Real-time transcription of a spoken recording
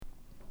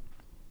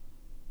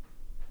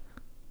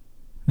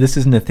This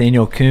is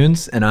Nathaniel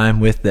Coons, and I'm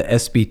with the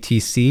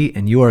SBTC,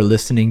 and you are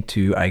listening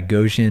to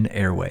iGosian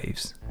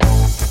Airwaves.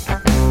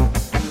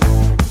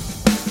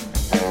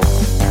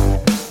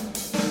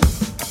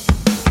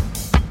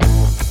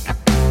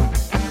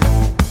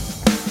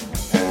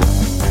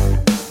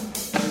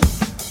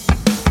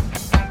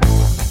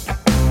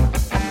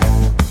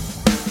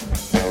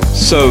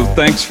 So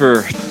thanks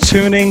for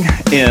tuning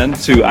in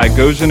to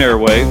iGosian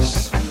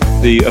Airwaves,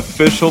 the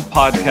official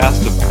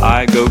podcast of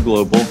iGo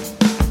Global.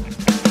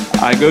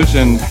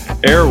 iGosian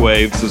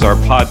Airwaves is our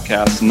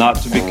podcast, not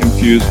to be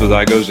confused with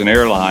iGosian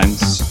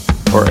Airlines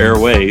or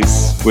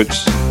Airways,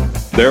 which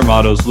their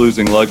motto is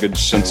losing luggage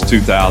since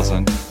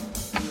 2000.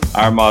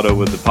 Our motto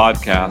with the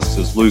podcast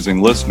is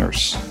losing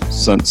listeners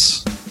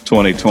since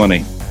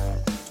 2020.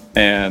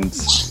 And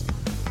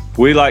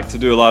we like to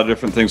do a lot of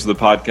different things with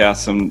the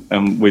podcast,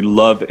 and we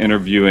love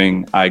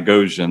interviewing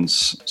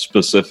iGosians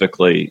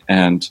specifically.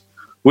 And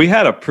we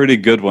had a pretty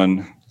good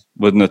one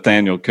with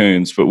Nathaniel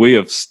Coons, but we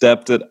have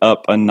stepped it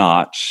up a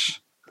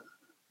notch,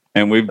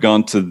 and we've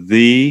gone to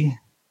the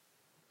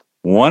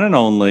one and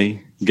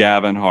only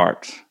Gavin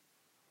Hart.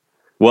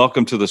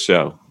 Welcome to the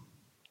show.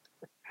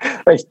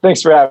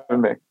 Thanks for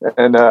having me.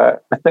 And I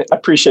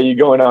appreciate you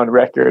going on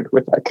record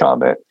with that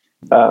comment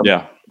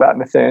about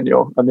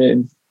Nathaniel. What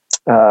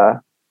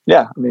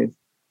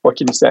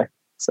can you say?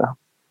 So,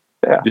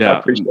 I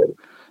appreciate it.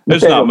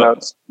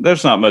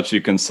 There's not much you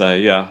can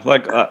say. Yeah.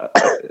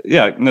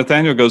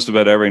 Nathaniel goes to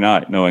bed every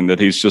night knowing that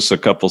he's just a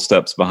couple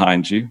steps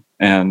behind you.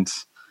 And,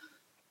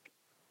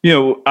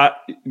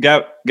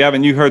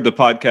 Gavin, you heard the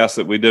podcast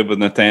that we did with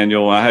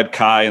Nathaniel. I had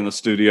Kai in the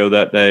studio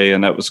that day,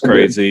 and that was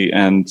crazy.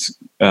 And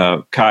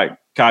Kai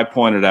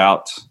pointed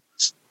out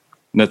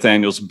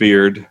Nathaniel's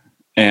beard,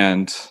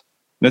 and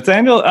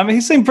Nathaniel,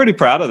 he seemed pretty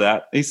proud of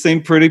that. He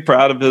seemed pretty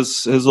proud of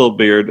his little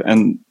beard.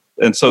 And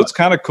so it's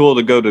kind of cool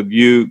to go to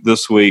you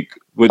this week,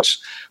 which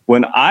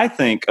when I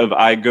think of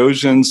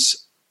iGosians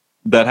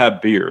that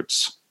have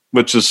beards,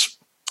 which is,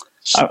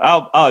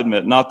 I'll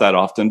admit, not that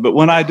often, but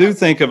when I do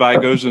think of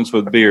iGosians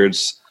with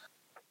beards,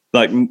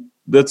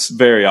 that's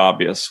very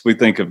obvious. We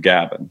think of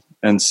Gavin.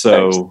 And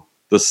so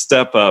the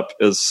step up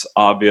is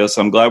obvious.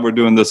 I'm glad we're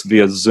doing this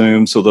via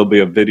Zoom, so there'll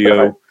be a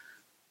video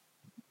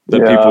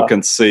that people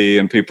can see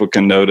and people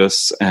can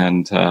notice.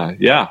 And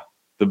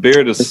the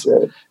beard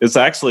it's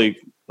actually,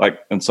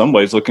 in some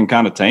ways, looking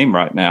kind of tame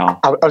right now.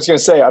 I was going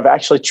to say, I've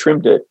actually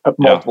trimmed it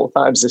multiple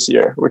times this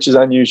year, which is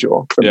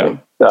unusual for me.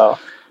 So,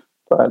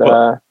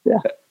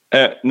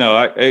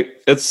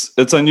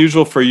 it's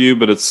unusual for you,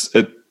 but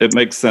it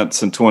makes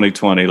sense in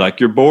 2020.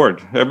 You're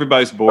bored.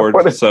 Everybody's bored.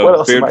 What else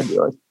am I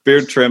doing?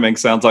 Beard trimming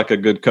sounds like a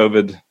good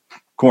COVID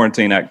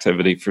quarantine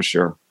activity for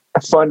sure.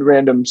 A fun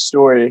random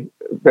story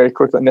very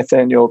quickly.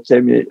 Nathaniel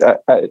gave me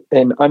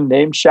an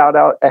unnamed shout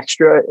out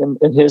extra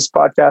in his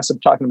podcast of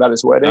talking about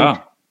his wedding.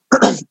 Oh.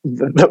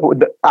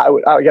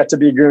 I got to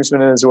be a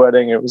groomsman in his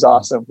wedding. It was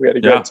awesome. We had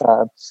a great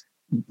time.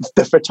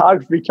 The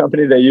photography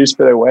company they used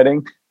for their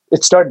wedding,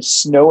 it started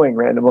snowing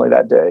randomly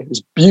that day. It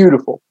was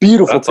beautiful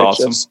That's pictures.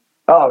 Awesome.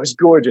 Oh, it was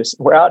gorgeous.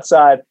 We're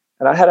outside,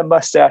 and I had a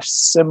mustache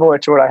similar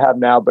to what I have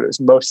now, but it was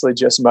mostly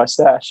just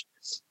mustache.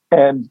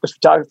 And the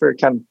photographer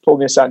kind of pulled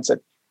me aside and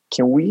said,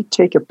 "Can we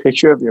take a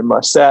picture of your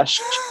mustache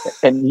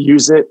and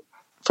use it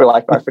for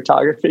our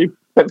photography?"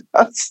 And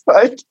I was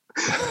like,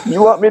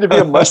 "You want me to be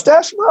a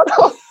mustache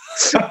model?"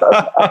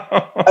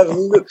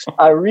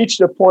 I reached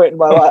a point in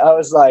my life. I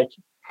was like,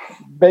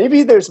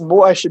 maybe there's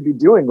more I should be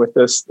doing with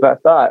this than I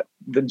thought,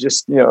 than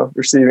just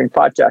receiving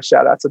podcast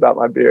shout outs about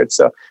my beard.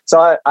 So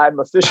I'm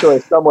officially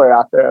somewhere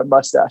out there a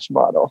mustache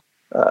model.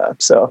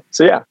 So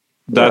yeah,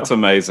 that's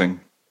amazing.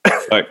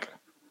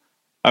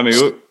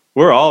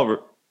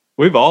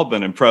 We've all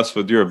been impressed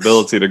with your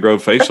ability to grow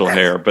facial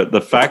hair, but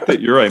the fact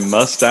that you're a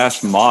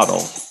mustache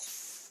model,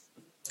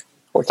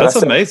 that's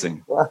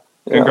amazing. Yeah.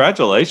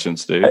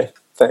 Congratulations, dude. Hey,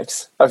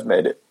 thanks. I've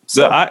made it.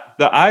 So.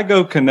 The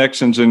iGo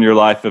connections in your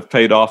life have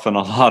paid off in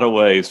a lot of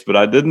ways, but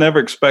I did never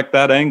expect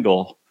that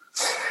angle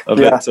of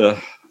it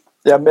to.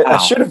 Yeah, I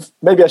should have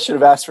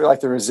asked for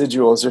the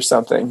residuals or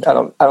something. I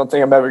don't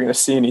think I'm ever going to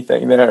see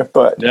anything there,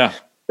 but the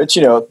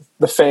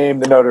fame,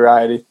 the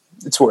notoriety,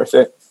 it's worth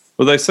it.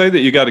 Well, they say that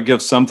you got to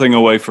give something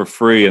away for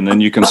free, and then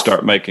you can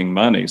start making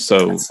money.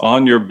 So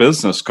on your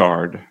business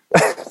card,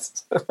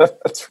 that's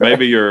right.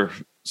 Maybe your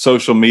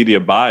social media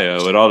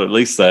bio, it ought to at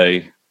least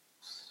say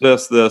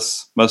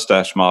this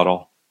mustache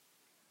model.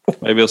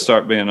 Maybe it'll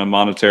start being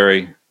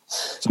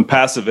some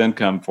passive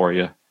income for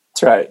you.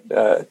 That's right.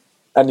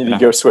 I need to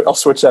go switch. I'll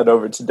switch that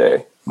over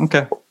today.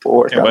 Okay. We'll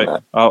work on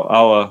that.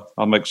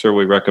 I'll make sure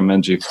we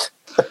recommend you.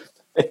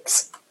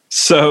 Thanks.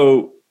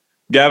 So,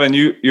 Gavin,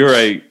 you're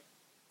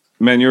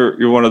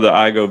one of the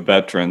iGo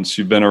veterans.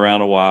 You've been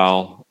around a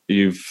while.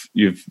 You've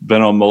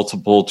been on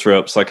multiple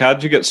trips. How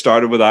did you get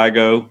started with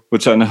iGo?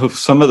 Which I know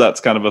some of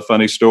that's kind of a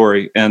funny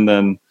story. And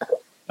then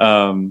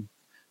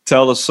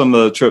tell us some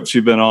of the trips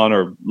you've been on,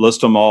 or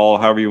list them all,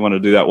 however you want to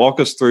do that. Walk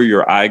us through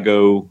your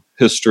iGo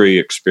history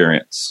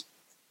experience.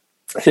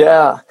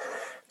 Yeah.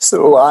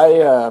 So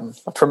I'm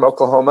from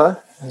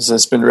Oklahoma, as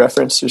has been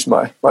referenced. Here's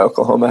my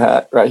Oklahoma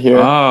hat right here.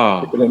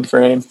 Oh, keep it in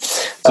frame.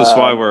 That's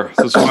why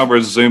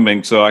we're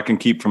zooming, so I can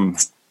keep from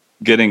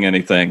getting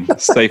anything.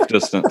 Safe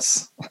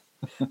distance.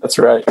 That's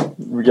right.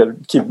 We got to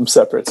keep them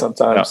separate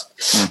sometimes.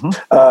 Yeah.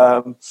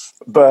 Mm-hmm.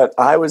 But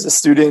I was a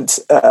student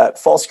at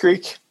Falls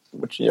Creek,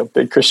 which,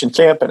 big Christian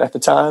camp. And at the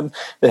time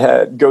they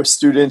had Go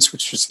students,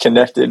 which was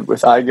connected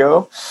with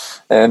iGo.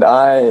 And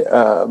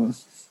I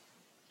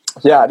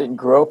didn't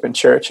grow up in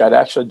church. I'd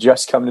actually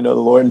just come to know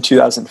the Lord in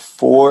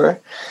 2004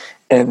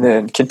 and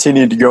then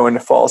continued to go into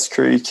Falls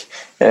Creek.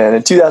 And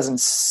in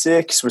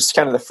 2006 was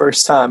kind of the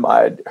first time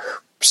I'd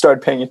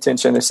started paying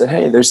attention. They said,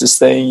 hey, there's this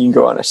thing, you can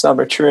go on a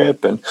summer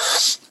trip. And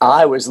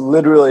I was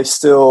literally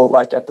still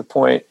like at the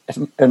point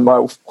in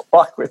my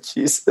walk with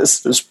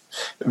Jesus, was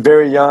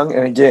very young.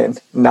 And again,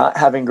 not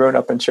having grown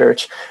up in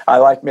church,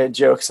 I made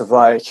jokes of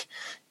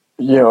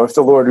if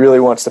the Lord really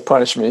wants to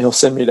punish me, he'll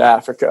send me to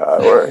Africa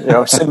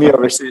or, send me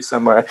overseas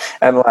somewhere.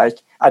 And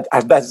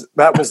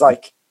that was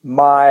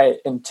my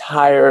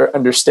entire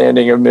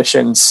understanding of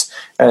missions,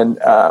 and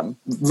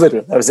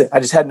literally that was it. I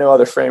just had no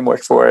other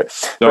framework for it.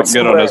 Don't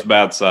get on his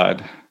bad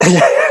side.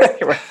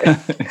 Right.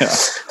 Yeah.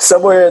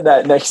 Somewhere in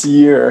that next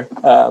year,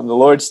 the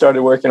Lord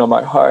started working on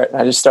my heart, and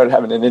I just started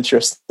having an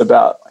interest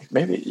about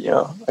maybe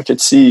I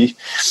could see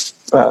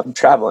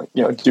traveling,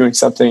 doing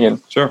something, and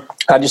sure.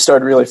 I just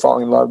started really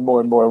falling in love more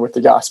and more with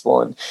the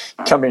gospel and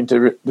coming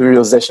to the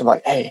realization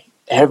of hey,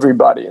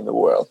 everybody in the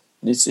world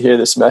needs to hear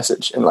this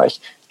message, and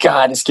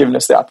God has given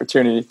us the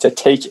opportunity to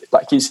take it.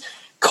 He's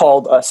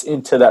called us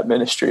into that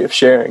ministry of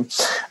sharing.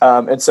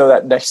 And so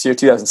that next year,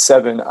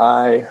 2007,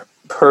 I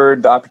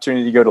heard the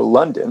opportunity to go to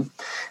London,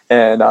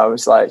 and I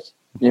was like,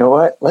 you know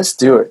what, let's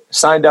do it.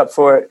 Signed up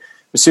for it.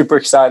 Was super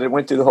excited.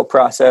 Went through the whole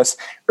process.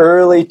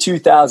 Early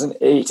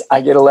 2008,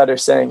 I get a letter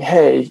saying,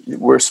 hey,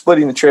 we're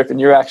splitting the trip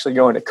and you're actually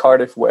going to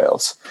Cardiff,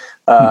 Wales.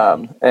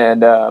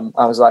 And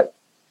I was like,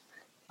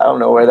 I don't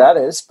know where that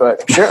is,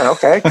 but sure.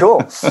 Okay,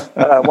 cool.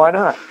 Why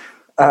not?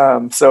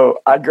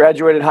 So I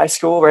graduated high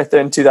school right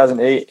there in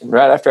 2008. And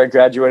right after I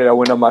graduated, I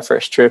went on my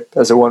first trip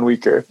as a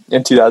 1-weeker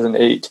in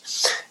 2008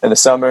 in the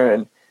summer,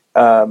 and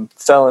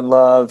fell in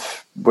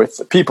love with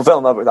the people, fell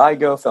in love with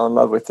iGo, fell in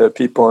love with the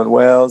people in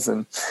Wales.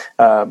 And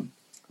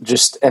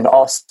and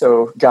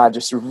also God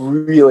just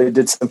really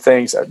did some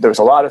things. There was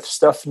a lot of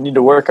stuff need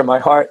to work on my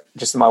heart,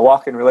 just in my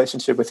walk-in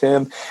relationship with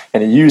him.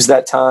 And he used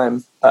that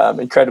time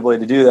incredibly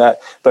to do that,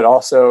 but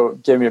also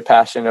gave me a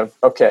passion of,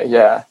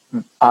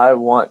 I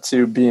want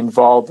to be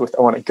involved with,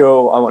 I want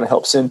to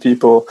help send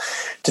people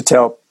to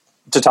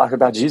talk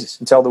about Jesus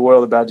and tell the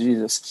world about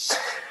Jesus.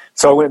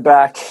 So I went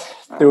back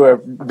through a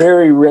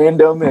very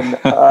random and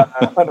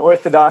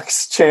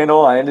unorthodox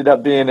channel. I ended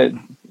up being at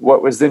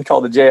what was then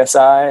called the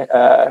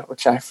JSI,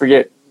 which I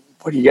forget,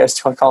 what are you guys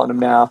calling them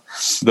now?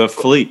 The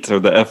Fleet, or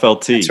the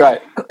FLT. That's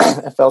right,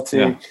 FLT.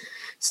 Yeah.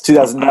 It's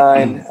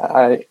 2009.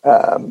 I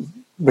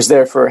was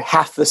there for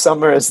half the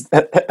summer as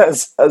a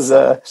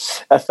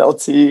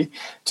FLT.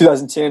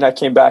 2010, I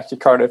came back to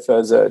Cardiff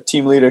as a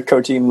team leader,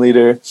 co-team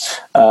leader,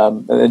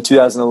 and then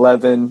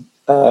 2011.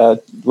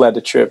 Led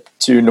a trip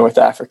to North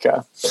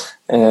Africa,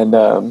 and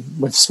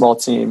with a small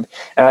team.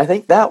 And I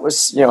think that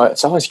was,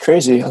 it's always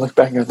crazy. I look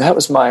back and go, that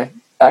was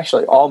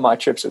actually all my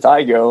trips with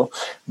iGo,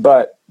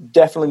 but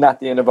definitely not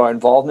the end of our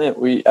involvement.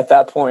 At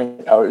that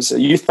point, I was a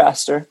youth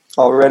pastor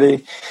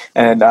already,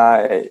 and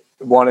I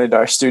wanted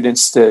our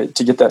students to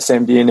get that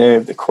same DNA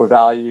of the core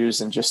values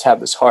and just have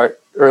this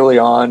heart early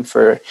on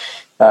for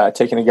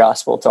taking the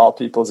gospel to all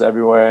peoples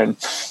everywhere.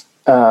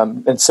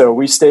 And so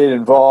we stayed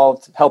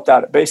involved, helped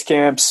out at base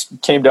camps,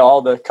 came to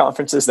all the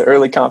conferences, the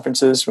early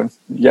conferences when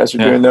you guys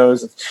were doing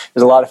those. It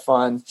was a lot of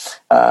fun.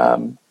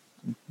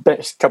 A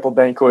couple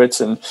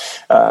banquets, and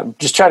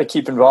just try to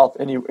keep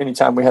involved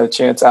anytime we had a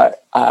chance.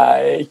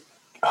 I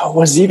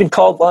was it even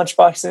called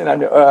Launchbox then? I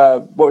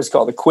know what was it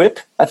called, the Quip,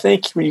 I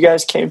think, when you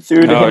guys came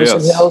through to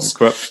Henderson Hills.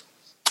 Quip.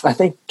 I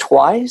think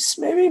twice,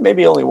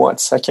 maybe only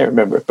once. I can't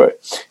remember, but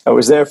I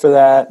was there for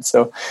that.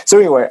 So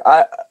anyway,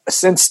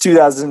 since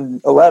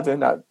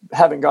 2011, I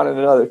haven't gone on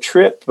another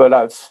trip, but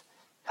I've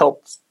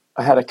helped.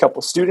 I had a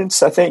couple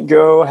students, I think,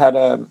 go. Had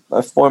a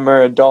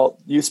former adult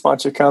youth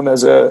sponsor come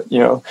as a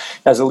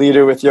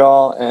leader with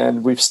y'all,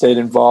 and we've stayed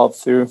involved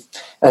through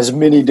as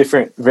many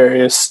different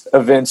various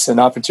events and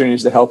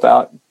opportunities to help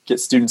out, get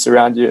students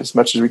around you as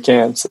much as we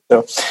can.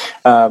 So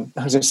I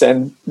was just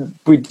saying,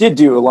 we did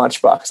do a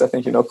Launchbox, I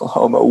think, in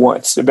Oklahoma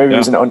once. So maybe it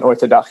was an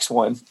unorthodox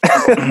one.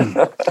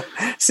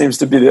 Seems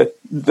to be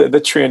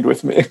the trend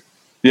with me.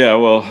 Yeah,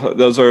 well,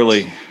 those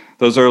early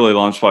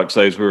Launchbox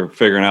days, we were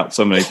figuring out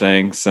so many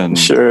things, and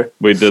sure.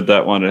 We did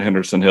that one at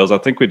Henderson Hills. I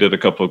think we did a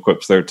couple of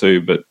quips there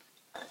too, but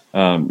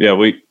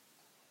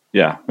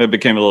it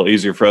became a little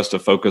easier for us to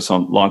focus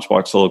on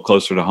Launchbox a little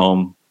closer to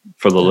home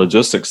for the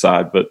logistics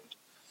side, but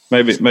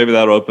maybe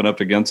that'll open up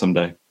again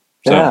someday.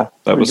 So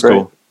that was great.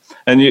 Cool.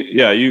 And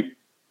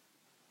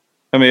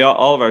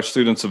all of our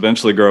students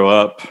eventually grow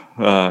up.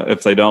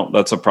 If they don't,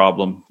 that's a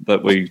problem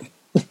that we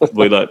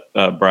let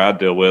Brad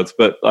deal with.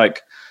 But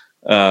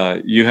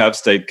you have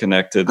stayed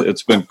connected.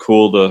 It's been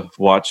cool to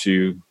watch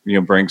you,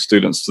 bring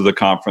students to the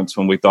conference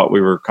when we thought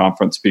we were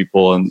conference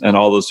people and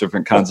all those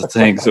different kinds of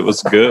things. It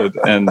was good.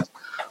 And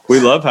we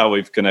love how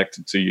we've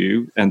connected to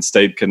you and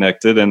stayed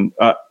connected. And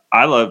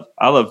I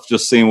love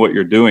just seeing what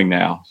you're doing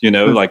now,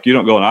 like you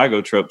don't go on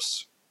iGo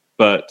trips,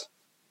 but,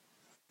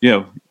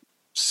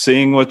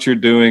 seeing what you're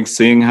doing,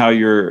 seeing how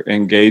you're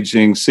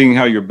engaging, seeing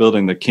how you're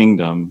building the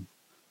kingdom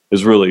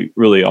is really,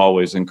 really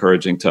always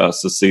encouraging to us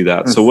to see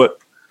that. So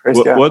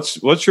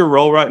what's your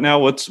role right now?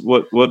 What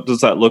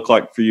does that look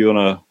like for you on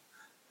a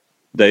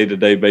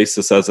day-to-day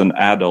basis as an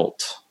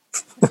adult?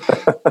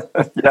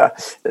 Yeah,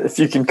 if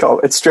you can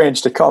it's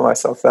strange to call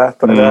myself that,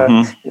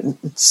 but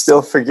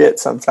still forget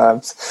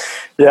sometimes.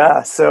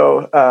 Yeah,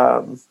 so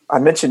I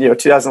mentioned,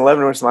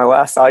 2011 was my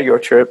last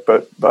iGo trip,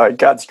 but by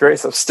God's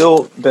grace, I've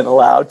still been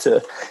allowed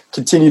to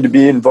continue to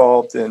be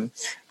involved in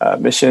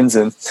missions.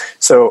 And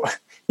so,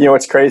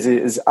 what's crazy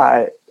is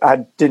I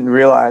didn't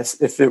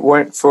realize if it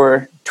weren't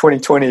for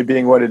 2020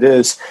 being what it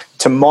is,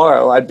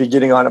 tomorrow I'd be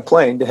getting on a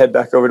plane to head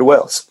back over to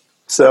Wales.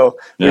 So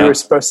we were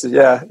supposed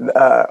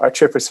to, our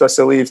trip was supposed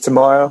to leave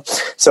tomorrow.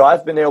 So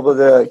I've been able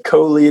to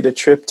co-lead a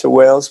trip to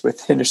Wales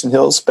with Henderson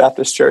Hills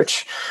Baptist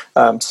Church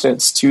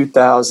since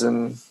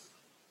 2000.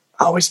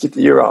 I always get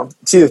the year wrong.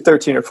 It's either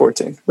 13 or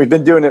 14. We've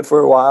been doing it for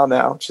a while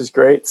now, which is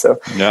great.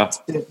 So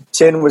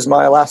 10 was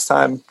my last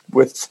time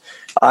with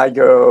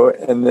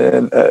iGo, and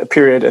then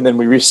and then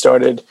we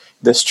restarted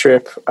this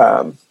trip.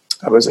 I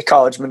was a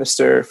college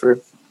minister for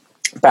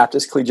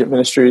Baptist Collegiate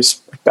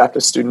Ministries,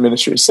 Baptist Student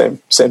Ministries,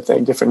 same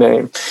thing, different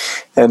name.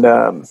 And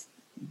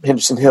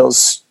Henderson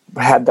Hills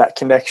had that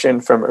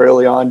connection from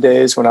early on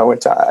days when I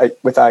went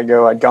with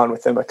iGo. I'd gone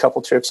with them a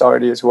couple trips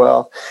already as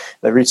well.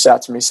 They reached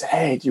out to me and said,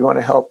 "Hey, do you want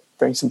to help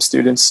bring some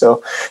students?"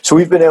 So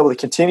we've been able to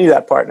continue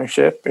that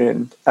partnership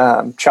and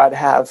try to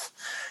have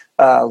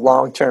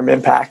long-term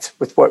impact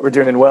with what we're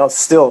doing in Wales.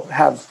 Still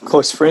have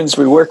close friends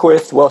we work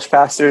with, Welsh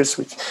pastors.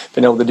 We've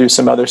been able to do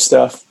some other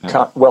stuff,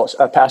 Welsh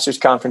pastors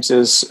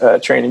conferences,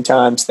 training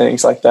times,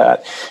 things like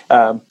that.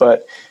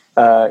 But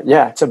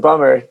it's a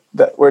bummer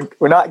that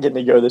we're not getting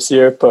to go this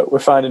year, but we're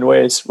finding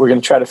ways. We're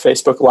going to try to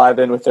Facebook Live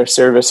in with their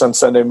service on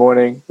Sunday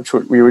morning, which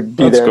we would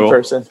be there in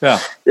person.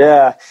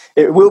 Yeah,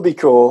 it will be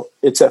cool.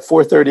 It's at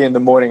 4:30 in the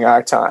morning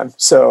our time,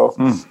 so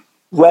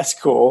less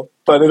cool,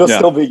 but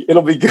it'll be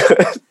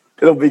good.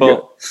 It'll be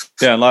good.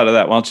 Yeah, in light of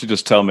that, why don't you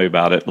just tell me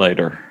about it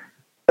later?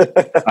 You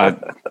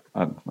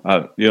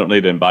don't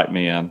need to invite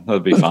me in.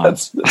 That'd be fine.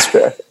 That's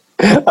fair.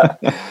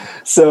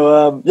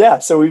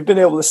 So we've been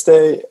able to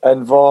stay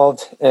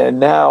involved, and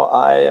now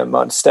I am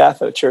on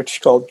staff at a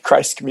church called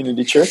Christ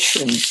Community Church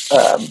in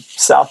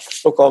South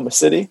Oklahoma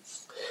City.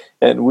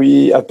 And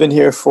I've been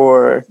here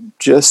for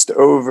just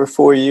over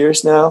 4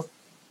 years now.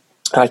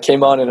 I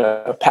came on in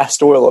a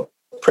pastoral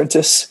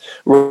apprentice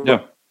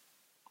role.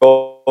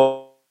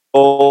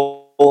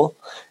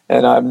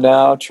 And I'm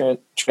now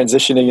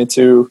transitioning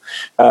into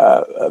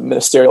a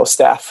ministerial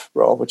staff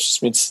role, which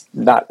just means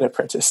not an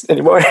apprentice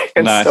anymore.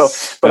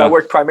 Nice. I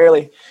work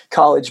primarily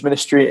college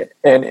ministry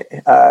and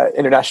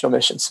international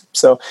missions.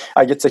 So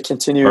I get to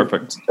continue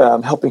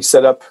helping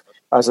set up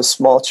as a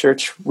small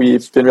church.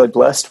 We've been really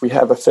blessed. We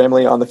have a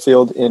family on the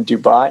field in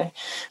Dubai.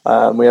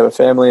 We have a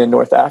family in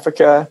North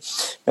Africa.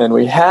 And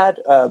we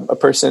had a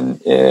person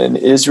in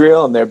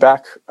Israel, and they're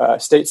back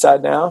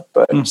stateside now,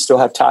 but still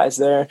have ties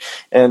there.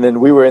 And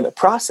then we were in the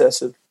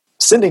process of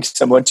sending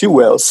someone to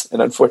Wales.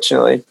 And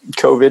unfortunately,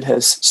 COVID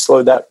has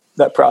slowed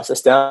that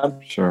process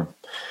down. Sure.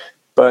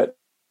 But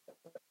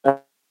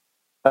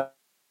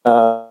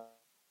we're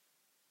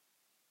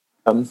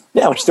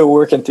still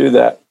working through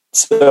that.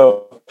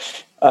 So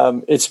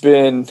it's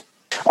been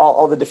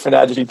all the different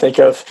adjectives you think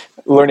of,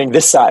 learning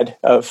this side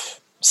of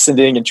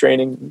sending and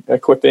training,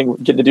 equipping,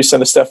 getting to do some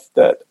of the stuff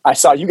that I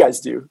saw you guys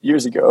do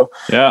years ago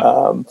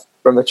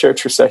from a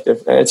church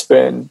perspective. And it's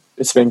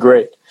been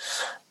great.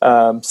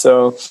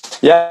 So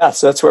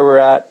that's where we're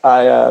at.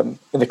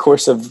 In the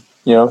course of,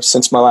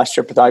 since my last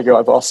trip with iGo,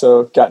 I've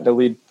also gotten to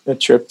lead a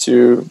trip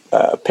to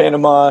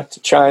Panama, to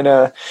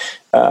China.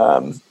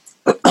 Let's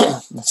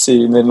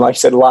see. And then, like I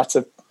said, lots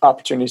of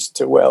opportunities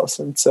to Wales.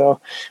 And so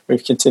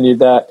we've continued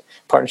that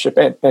partnership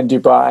and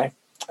Dubai.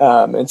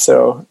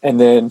 And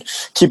then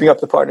keeping up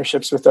the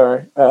partnerships with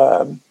our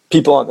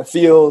people on the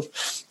field.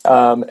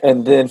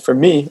 And then for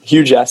me, a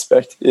huge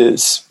aspect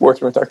is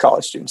working with our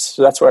college students.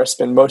 So that's where I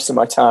spend most of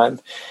my time.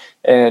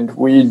 And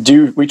we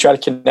try to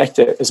connect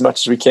it as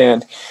much as we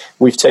can.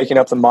 We've taken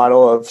up the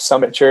model of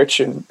Summit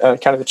Church and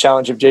kind of the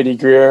challenge of J.D.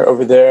 Greer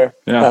over there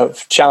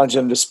of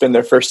challenging them to spend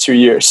their first 2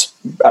 years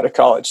out of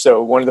college.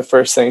 So one of the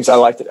first things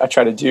I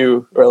try to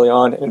do early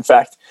on, and in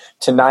fact,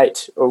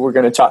 tonight we're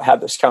going to have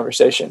this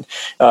conversation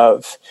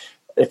of,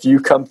 if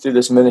you come through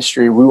this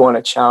ministry, we want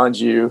to challenge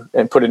you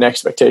and put an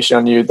expectation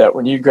on you that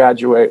when you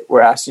graduate,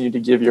 we're asking you to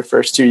give your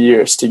first 2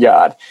 years to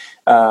God.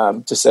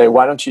 To say,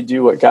 why don't you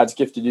do what God's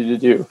gifted you to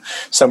do,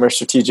 somewhere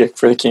strategic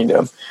for the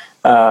kingdom?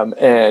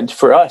 And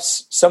for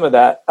us, some of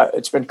that,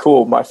 it's been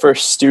cool. My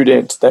first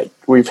student that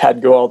we've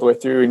had go all the way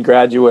through and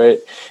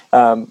graduate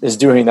is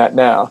doing that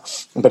now,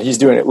 but he's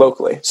doing it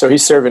locally. So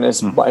he's serving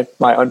as my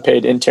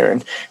unpaid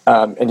intern.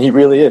 And he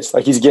really is,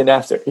 like, he's getting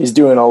after it. He's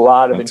doing a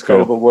lot of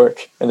incredible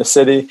work in the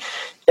city.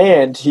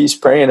 And he's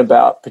praying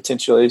about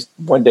potentially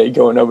one day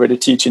going over to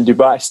teach in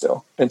Dubai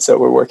still. And so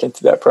we're working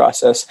through that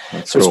process.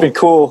 It's been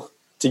cool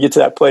to get to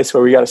that place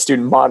where we got a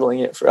student modeling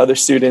it for other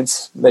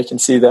students. They can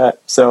see that.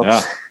 So,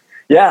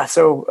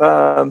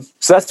 so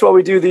that's what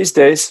we do these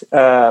days.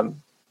 And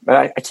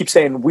I keep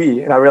saying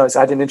we, and I realize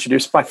I didn't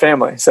introduce my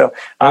family. So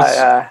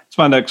that's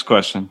my next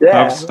question.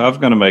 Yeah. I was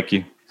going to make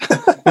you.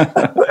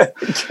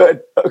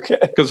 Good. Okay.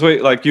 Because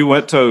you've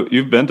been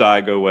to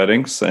iGo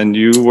weddings, and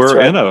you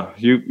were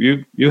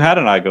you had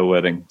an iGo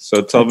wedding.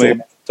 So tell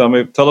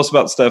us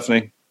about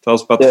Stephanie. Tell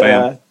us about the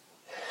family.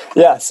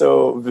 Yeah.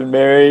 So I've been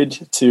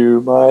married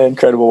to my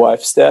incredible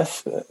wife,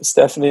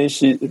 Stephanie.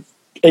 She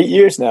 8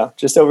 years now,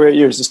 just over 8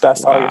 years this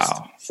past August.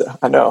 So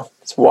I know,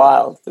 it's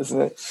wild, isn't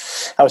it?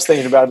 I was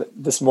thinking about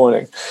it this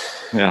morning.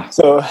 Yeah.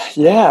 So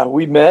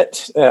we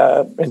met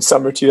in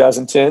summer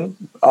 2010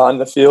 on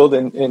the field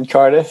in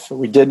Cardiff.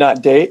 We did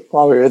not date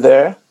while we were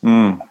there.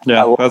 Yeah,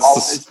 I will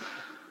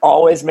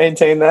always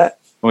maintain that.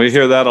 We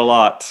hear that a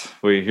lot.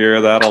 We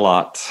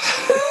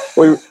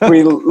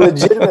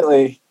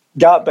legitimately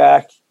got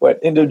back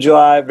end of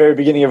July, very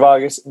beginning of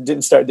August, and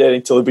didn't start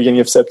dating till the beginning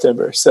of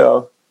September.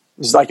 So it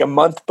was like a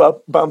month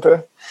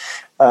bumper,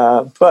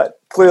 but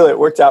clearly it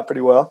worked out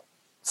pretty well.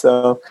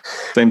 So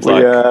seems we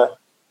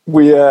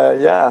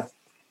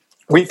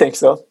think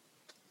so.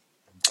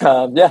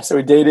 So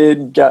we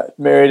dated, got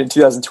married in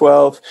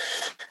 2012,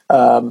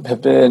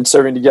 have been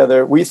serving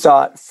together. We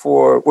thought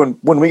when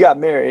we got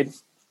married,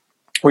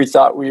 we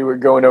thought we were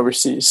going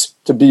overseas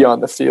to be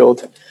on the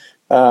field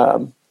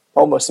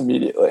almost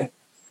immediately.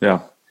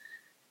 Yeah.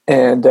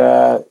 And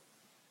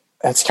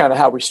that's kind of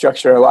how we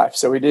structured our life.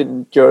 So we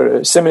didn't go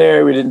to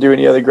seminary. We didn't do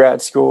any other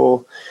grad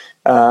school.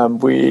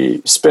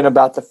 We spent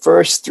about the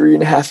first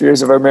 3.5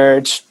 years of our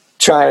marriage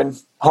trying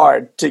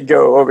hard to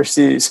go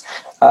overseas,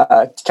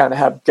 to kind of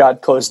have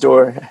God close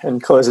door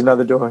and close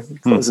another door,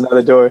 and close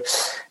another door.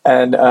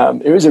 And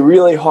it was a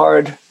really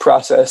hard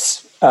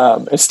process.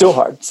 It's still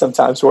hard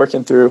sometimes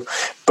working through,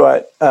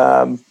 but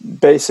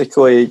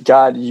basically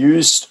God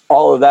used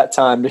all of that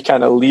time to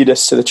kind of lead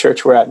us to the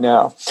church we're at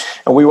now.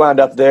 And we wound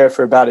up there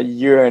for about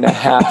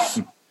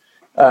 1.5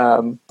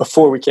 years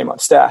before we came on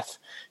staff.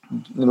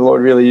 And the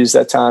Lord really used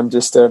that time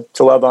just to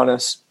love on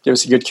us, give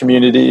us a good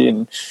community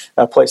and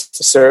a place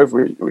to serve.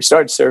 We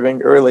started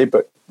serving early,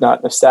 but not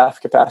in a staff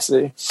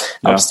capacity.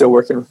 I'm still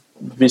working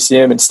with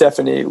VCM, and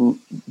Stephanie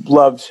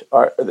loved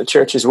the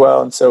church as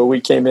well. And so we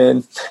came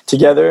in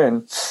together,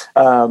 and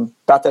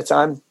about that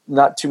time,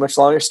 not too much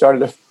longer,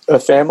 started a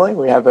family.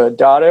 We have a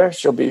daughter.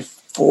 She'll be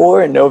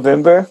 4 in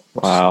November.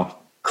 Wow.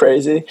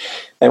 Crazy.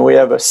 And we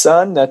have a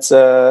son that's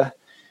 9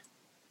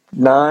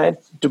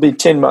 to be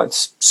 10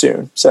 months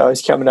soon. So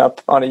he's coming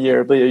up on a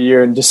year. It'll be a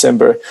year in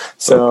December.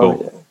 So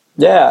cool.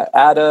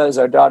 Ada is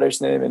our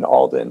daughter's name, and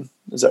Alden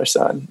is our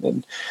son.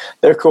 And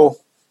they're cool.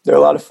 They're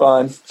a lot of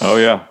fun. Oh,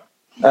 yeah.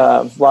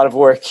 A lot of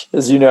work,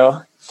 as you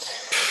know.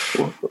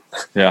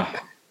 Yeah.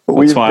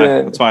 That's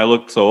why I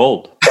look so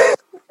old.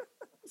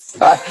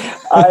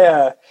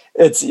 I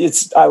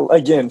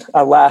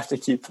laugh to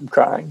keep from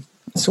crying.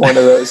 It's one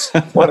of those.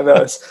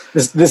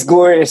 This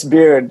glorious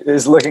beard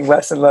is looking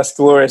less and less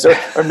glorious,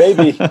 or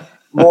maybe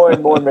more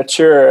and more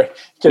mature,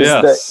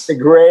 because the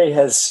gray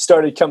has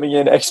started coming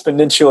in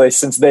exponentially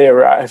since they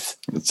arrived.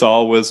 It's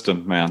all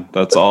wisdom, man.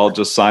 That's all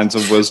just signs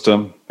of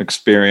wisdom,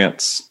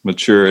 experience,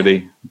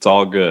 maturity. It's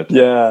all good.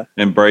 Yeah.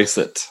 Embrace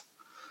it.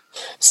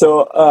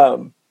 So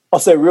I'll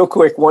say real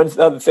quick, one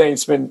other thing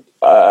that's been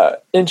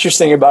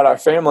interesting about our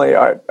family,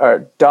 our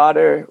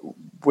daughter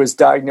was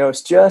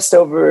diagnosed just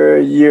over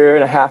about a year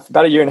and a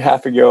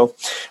half ago,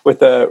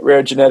 with a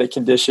rare genetic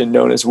condition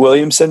known as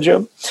Williams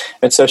syndrome.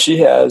 And so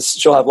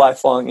she'll have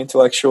lifelong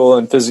intellectual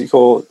and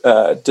physical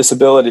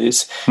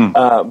disabilities.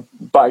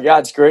 By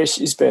God's grace,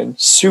 she's been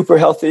super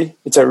healthy.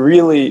 It's a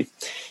really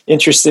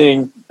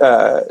interesting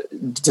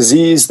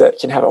disease that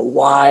can have a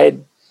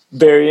wide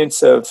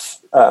variance of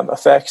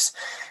effects.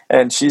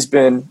 And she's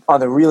been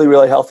on the really,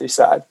 really healthy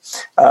side.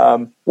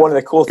 One of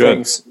the cool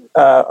things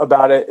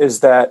about it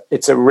is that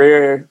it's a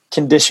rare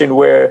condition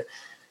where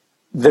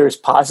there's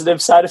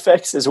positive side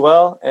effects as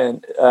well.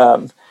 And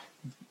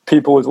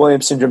people with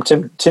Williams syndrome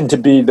tend to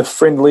be the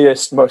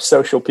friendliest, most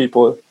social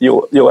people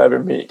you'll ever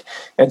meet.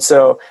 And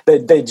so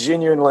they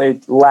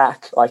genuinely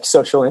lack like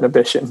social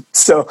inhibition.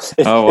 So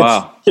it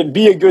can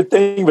be a good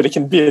thing, but it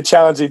can be a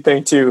challenging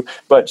thing too.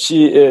 But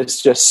she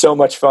is just so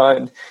much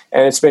fun.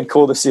 And it's been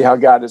cool to see how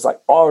God has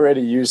like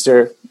already used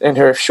her in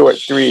her short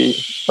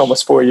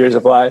almost 4 years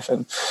of life.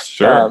 And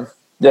so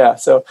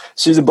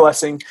she's a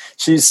blessing.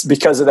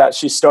 Because of that,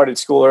 she started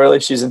school early.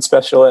 She's in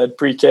special ed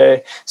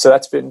pre-K. So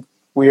that's been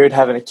weird,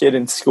 having a kid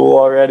in school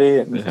already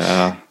and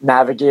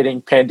navigating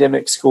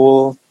pandemic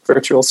school,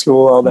 virtual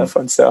school, all that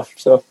fun stuff.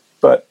 So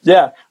But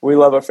yeah, we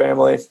love our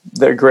family.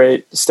 They're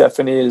great.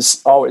 Stephanie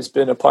has always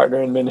been a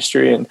partner in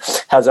ministry and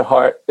has a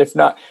heart, if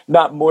not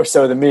more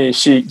so than me.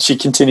 She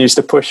continues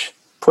to push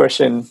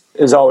and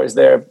is always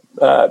there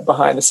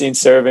behind the scenes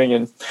serving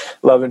and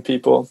loving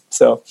people.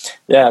 So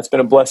yeah, it's been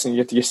a blessing to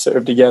get to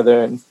serve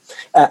together, and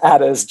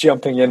Ada's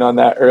jumping in on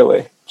that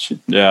early.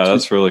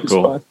 That's really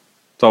cool. Fun.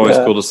 It's always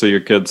cool to see your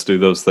kids do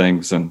those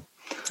things. And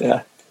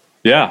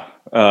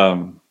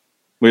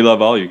we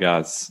love all you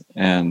guys,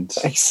 and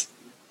thanks.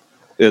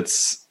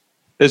 It's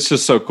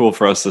just so cool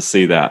for us to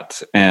see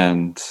that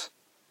and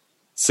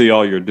see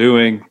all you're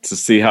doing, to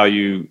see how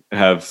you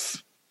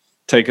have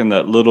taken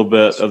that little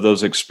bit of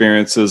those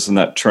experiences and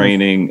that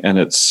training, and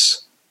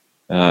it's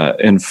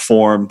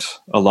informed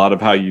a lot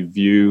of how you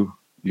view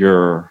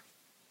your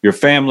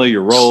family,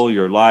 your role,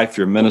 your life,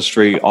 your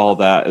ministry. All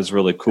that is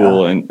really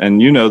cool.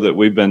 And you know that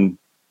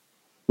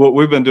what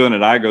we've been doing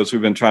at iGos,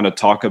 we've been trying to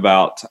talk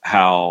about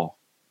how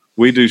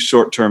we do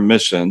short-term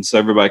missions.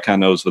 Everybody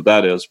kind of knows what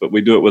that is, but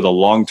we do it with a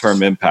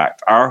long-term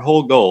impact. Our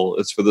whole goal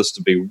is for this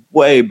to be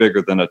way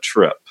bigger than a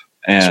trip.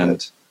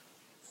 And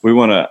we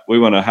want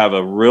to have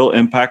a real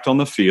impact on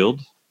the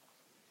field,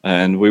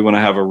 and we want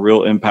to have a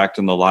real impact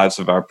in the lives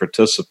of our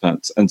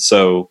participants. And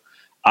so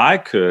I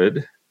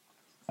could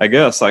do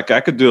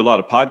a lot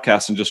of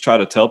podcasts and just try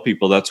to tell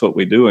people that's what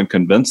we do and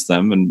convince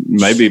them, and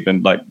maybe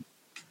even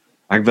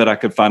I bet I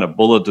could find a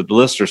bulleted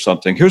list or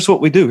something. Here's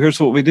what we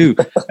do.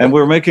 And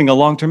we're making a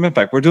long-term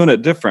impact. We're doing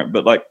it different.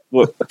 But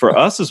what for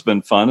us has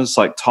been fun is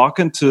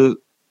talking to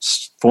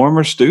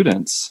former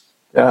students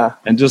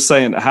and just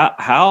saying,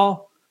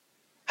 how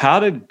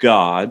did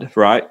God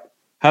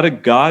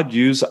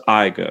use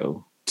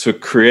iGo to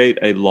create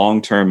a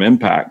long-term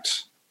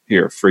impact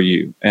here for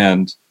you?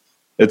 And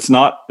it's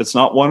not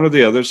one or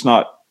the other. It's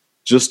not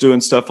just doing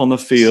stuff on the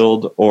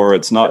field, or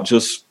it's not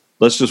just,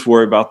 let's just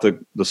worry about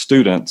the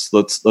students.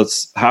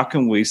 Let's how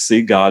can we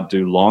see God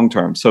do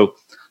long-term? So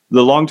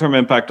the long-term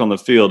impact on the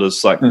field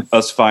is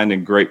us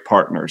finding great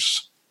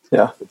partners.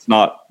 Yeah. It's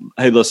not,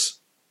 hey,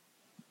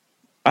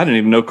 I didn't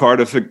even know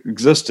Cardiff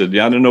existed.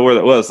 Yeah, I didn't know where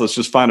that was. Let's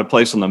just find a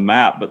place on the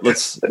map. But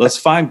let's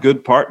find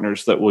good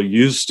partners that will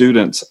use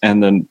students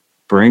and then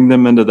bring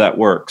them into that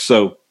work.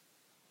 So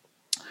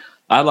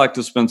I'd like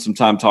to spend some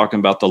time talking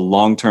about the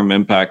long-term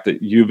impact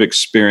that you've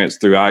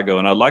experienced through iGo.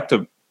 And I'd like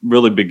to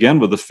really begin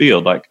with the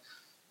field.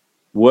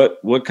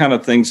 What kind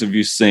of things have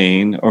you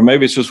seen? Or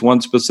maybe it's just one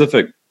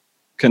specific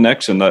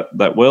connection,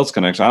 that Wales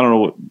connection. I don't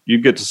know. You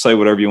get to say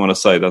whatever you want to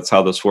say. That's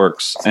how this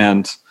works.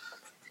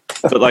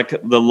 But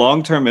the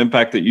long-term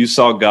impact that you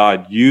saw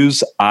God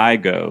use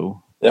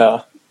iGo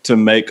to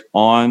make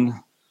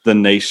on the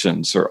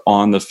nations or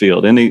on the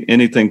field.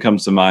 Anything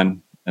comes to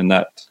mind in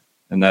that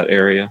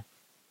area?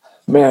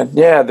 Man,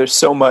 yeah, there's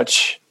so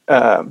much.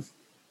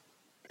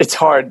 It's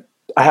hard.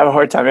 I have a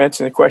hard time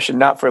answering the question,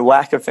 not for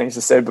lack of things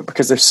to say, but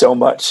because there's so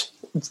much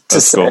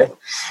to say,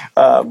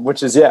 cool.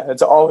 Which is,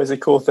 it's always a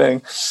cool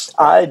thing.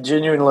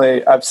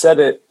 I've said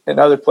it in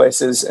other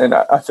places, and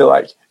I feel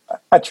like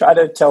I try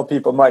to tell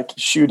people,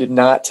 Shu did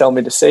not tell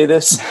me to say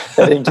this.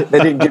 They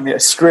didn't give me a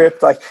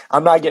script.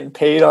 I'm not getting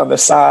paid on the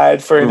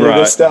side for any of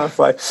this stuff.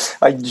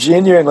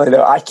 Genuinely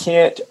though, I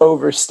can't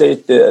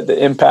overstate the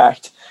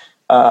impact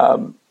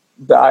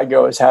that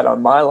iGo has had on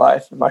my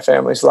life and my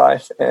family's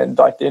life, and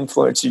the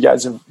influence you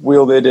guys have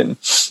wielded in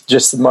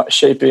just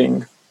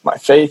shaping my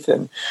faith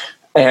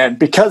and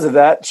because of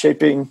that,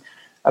 shaping,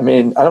 I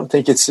don't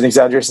think it's an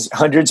exaggeration,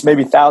 hundreds,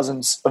 maybe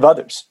thousands of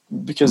others,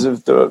 because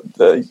of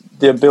the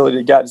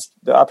ability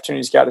the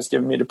opportunities God has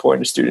given me to pour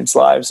into students'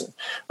 lives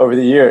over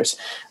the years.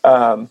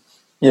 And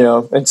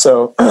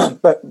so,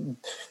 but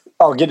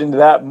I'll get into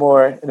that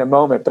more in a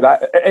moment.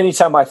 But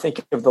anytime I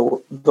think of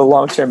the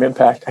long-term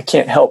impact, I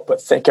can't help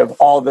but think of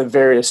all the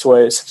various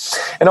ways.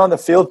 And on the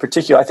field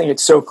particularly, I think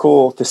it's so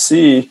cool to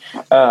see.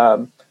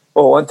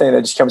 One thing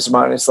that just comes to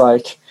mind is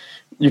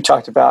you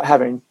talked about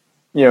having,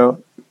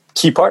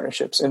 key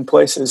partnerships in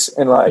places,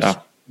 and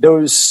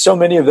those, so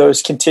many of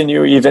those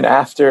continue even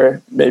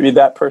after maybe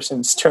that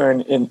person's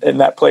turn in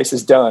that place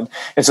is done.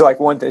 And so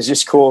one thing is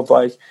just cool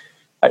of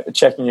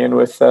checking in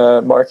with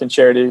Mark and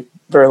Charity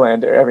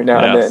Verlander every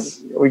now and then.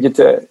 We get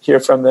to hear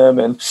from them,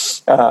 and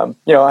I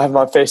have them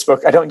on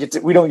Facebook.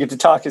 We don't get to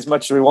talk as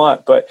much as we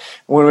want, but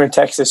when we're in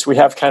Texas, we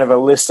have kind of a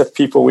list of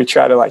people we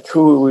try to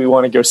who we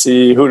want to go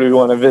see, who do we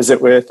want to visit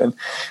with, and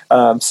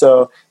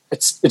so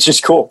it's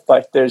just cool.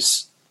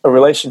 There's a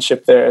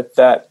relationship there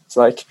that's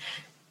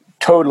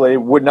totally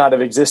would not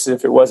have existed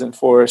if it wasn't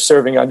for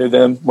serving under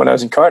them when I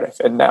was in Cardiff.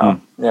 And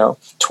now,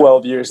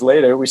 12 years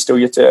later, we still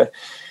get to,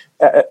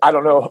 I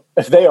don't know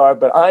if they are,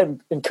 but I'm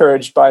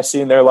encouraged by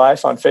seeing their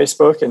life on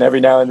Facebook and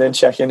every now and then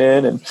checking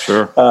in and,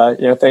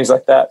 things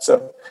like that.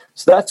 So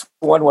that's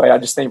one way I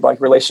just think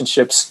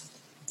relationships,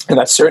 and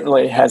that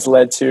certainly has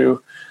led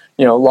to,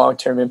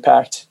 long-term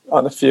impact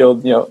on the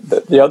field.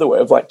 The other way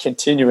of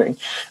continuing,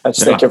 I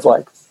just think of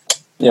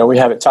we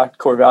haven't talked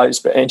core values,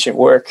 but ancient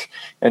work,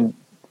 and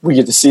we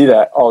get to see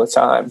that all the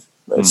time.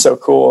 It's so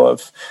cool.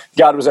 Of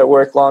God was at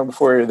work long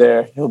before you're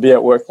there. He'll be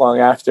at work long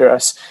after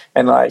us.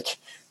 And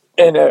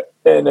in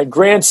in a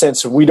grand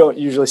sense, we don't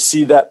usually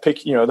see that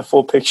the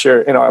full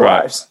picture in our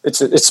lives.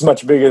 It's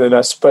much bigger than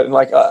us, but in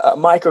like a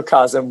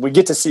microcosm, we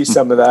get to see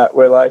some of that,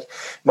 where like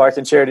Mark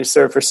and Charity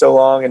served for so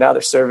long and now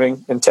they're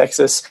serving in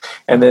Texas.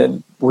 And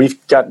then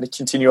we've gotten to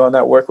continue on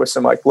that work with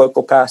some like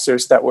local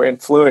pastors that were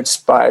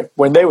influenced by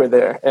when they were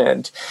there.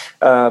 And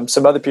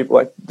some other people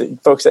like the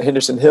folks at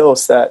Henderson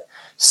Hills that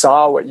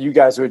saw what you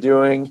guys were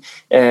doing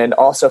and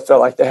also felt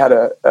like they had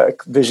a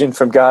vision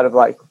from God of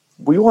like,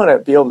 we want to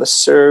be able to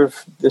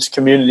serve this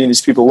community and these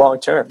people long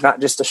term,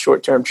 not just a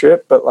short term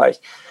trip, but like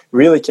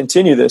really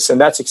continue this. And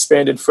that's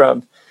expanded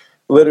from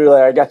literally,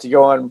 I got to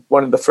go on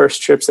one of the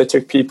first trips they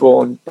took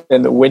people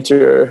in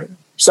the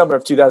summer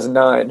of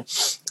 2009.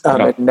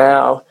 And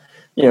now,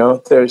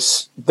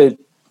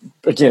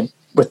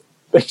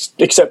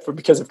 except for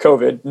because of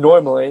COVID,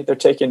 normally they're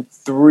taking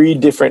 3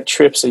 different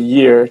trips a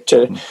year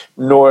to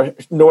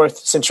North,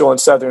 Central, and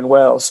Southern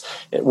Wales,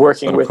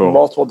 working with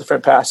multiple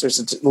different pastors.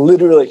 It's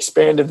literally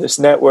expanded this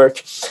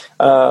network.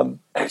 And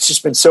it's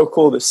just been so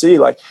cool to see,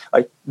 like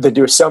they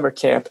do a summer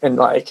camp and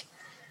like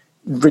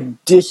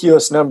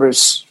ridiculous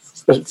numbers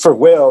for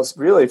Wales,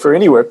 really for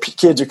anywhere.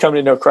 Kids are coming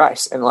to know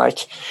Christ, and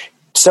like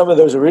some of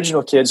those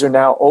original kids are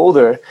now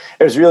older.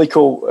 It was really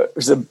cool. It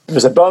was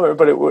a bummer,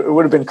 but it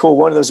would have been cool.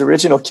 One of those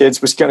original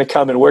kids was going to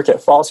come and work at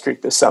Falls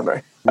Creek this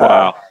summer.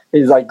 Wow.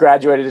 He's like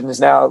graduated and is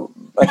now,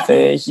 I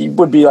think he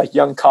would be like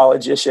young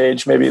college-ish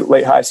age, maybe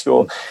late high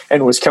school,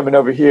 and was coming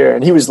over here.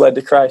 And he was led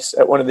to Christ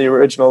at one of the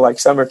original like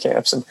summer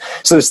camps. And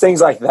so there's things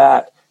like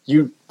that.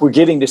 We're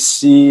getting to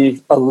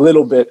see a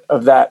little bit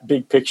of that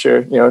big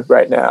picture,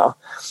 right now.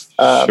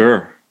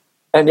 Sure.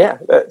 And yeah,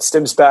 that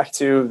stems back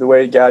to the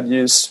way God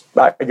used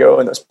iGo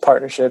and those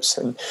partnerships,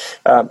 and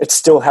it's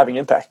still having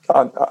impact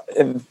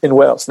in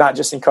Wales, not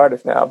just in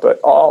Cardiff now, but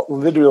all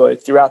literally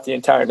throughout the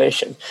entire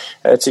nation.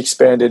 It's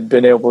expanded,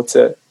 been able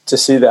to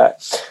see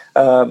that.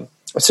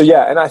 So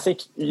yeah, and I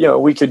think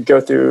we could go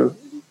through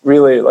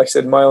really, like I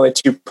said, my only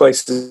 2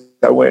 places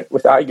I went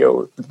with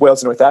iGo,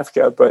 Wales and North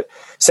Africa, but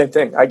same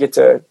thing.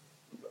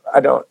 I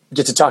don't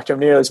get to talk to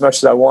them nearly as much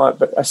as I want,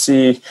 but I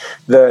see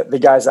the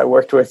guys I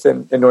worked with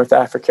in North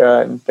Africa,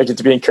 and I get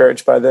to be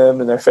encouraged by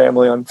them and their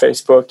family on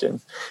Facebook,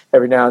 and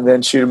every now and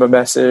then shoot them a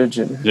message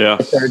and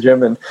encourage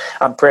them. And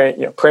I'm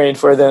praying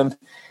for them.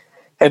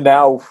 And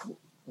now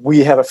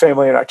we have a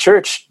family in our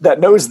church that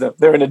knows them.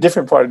 They're in a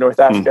different part of North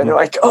Africa. And they're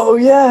like, oh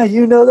yeah,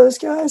 you know those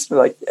guys? We're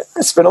like, yeah,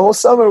 I spent a whole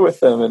summer with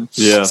them. And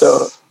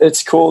so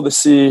it's cool to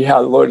see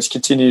how the Lord has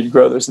continued to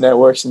grow those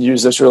networks and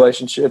use those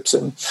relationships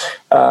and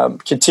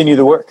continue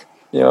the work,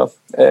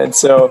 And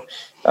so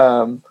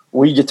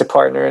we get to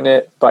partner in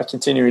it by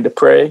continuing to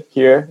pray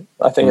here.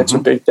 I think it's a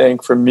big thing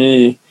for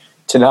me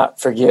to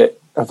not forget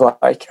of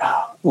like,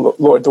 oh,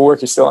 Lord, the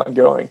work is still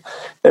ongoing.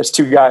 There's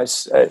 2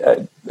 guys,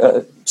 a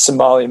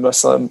Somali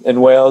Muslim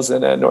in Wales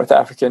and a North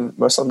African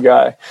Muslim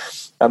guy,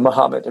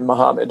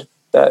 Muhammad,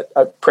 that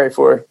I pray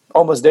for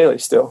almost daily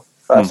still.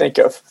 I think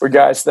of for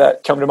guys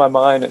that come to my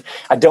mind, and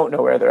I don't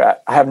know where they're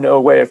at. I have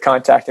no way of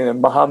contacting them.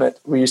 Muhammad,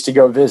 we used to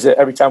go visit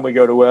every time we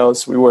go to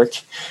Wales. We work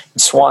in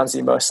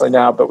Swansea mostly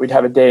now, but we'd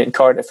have a day in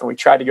Cardiff, and we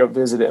tried to go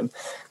visit him.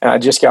 And I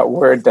just got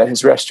word that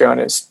his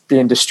restaurant is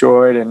being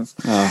destroyed, and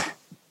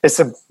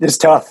it's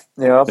tough,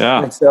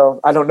 Yeah. And so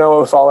I don't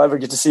know if I'll ever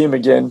get to see him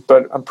again,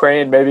 but I'm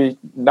praying maybe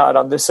not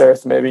on this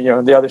earth, maybe,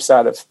 on the other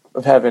side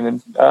of heaven.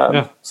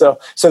 And so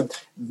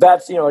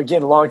that's,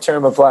 again, long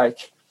term of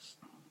like,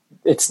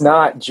 it's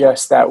not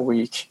just that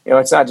week,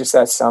 it's not just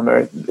that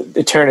summer,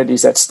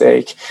 eternity's at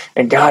stake,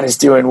 and God is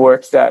doing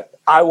work that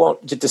I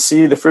won't get to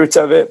see the fruits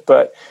of it,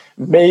 but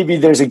maybe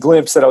there's a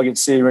glimpse that I'll get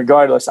to see.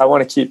 Regardless, I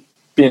want to keep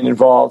being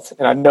involved,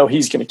 and I know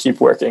He's going to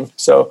keep working.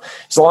 So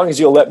as long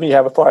as you'll let me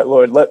have a part,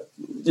 Lord,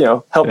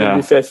 help me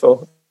be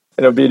faithful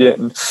and obedient.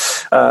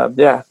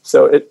 And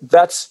so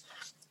that's,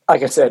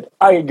 like I said,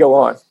 I could go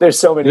on. There's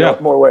so many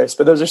more ways,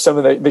 but those are some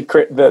of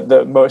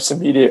the most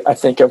immediate I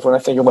think of when I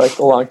think of like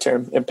the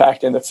long-term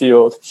impact in the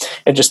field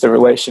and just the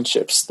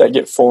relationships that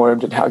get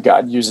formed and how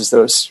God uses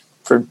those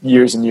for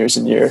years and years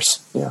and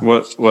years. Yeah.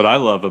 What I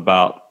love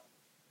about,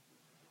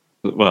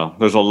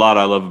 there's a lot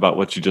I love about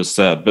what you just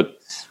said, but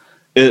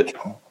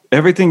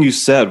everything you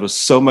said was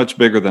so much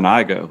bigger than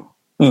iGo.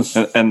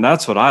 And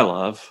that's what I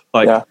love.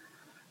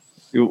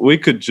 We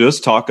could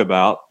just talk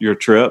about your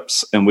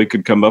trips and we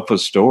could come up with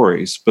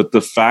stories, but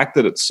the fact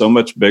that it's so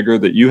much bigger,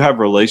 that you have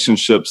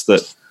relationships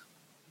that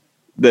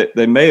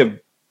they may have,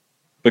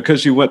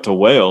 because you went to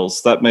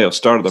Wales, that may have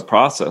started the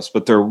process,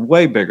 but they're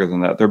way bigger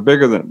than that. They're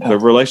bigger than the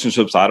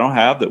relationships I don't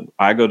have, that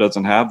iGo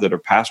doesn't have, that are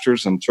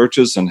pastors and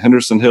churches and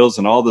Henderson Hills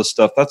and all this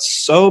stuff. That's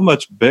so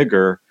much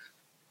bigger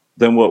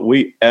than what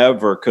we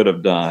ever could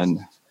have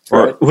done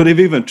or would have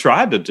even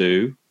tried to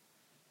do.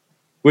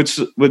 Which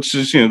is,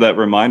 that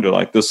reminder,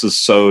 like, this is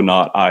so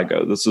not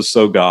iGo. This is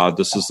so God.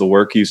 This is the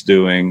work He's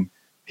doing.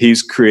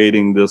 He's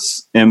creating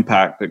this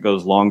impact that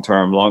goes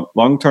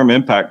long-term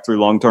impact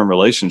through long-term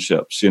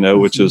relationships,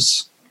 which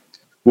is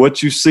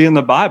what you see in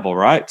the Bible,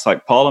 right? It's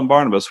like Paul and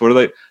Barnabas.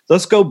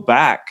 Let's go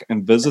back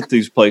and visit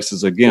these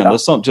places again.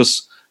 Let's not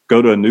just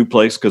go to a new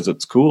place because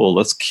it's cool.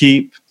 Let's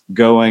keep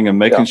going and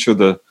making sure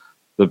the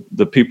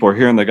people are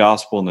hearing the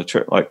gospel in the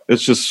church. Like,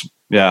 it's just,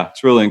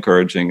 it's really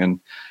encouraging.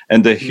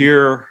 And to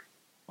hear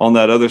on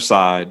that other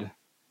side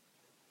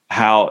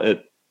how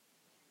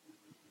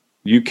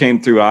you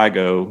came through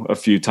iGo a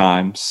few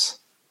times,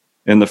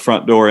 in the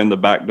front door, in the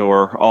back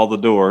door, all the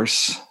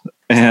doors,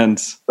 and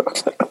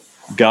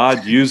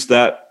God used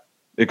that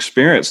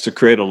experience to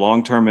create a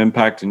long-term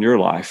impact in your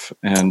life.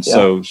 And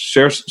so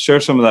share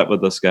some of that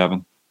with us,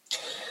 Gavin.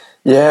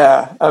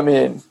 Yeah. I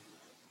mean,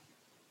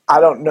 I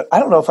don't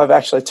know if I've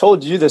actually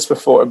told you this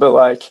before, but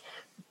like,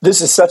 this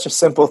is such a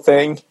simple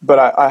thing, but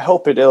I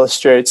hope it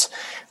illustrates,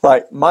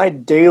 like, my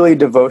daily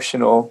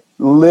devotional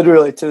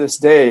literally to this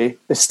day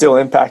is still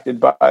impacted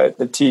by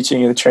the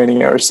teaching and the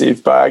training I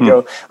received by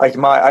iGo. Like,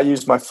 I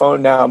use my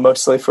phone now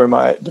mostly for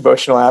my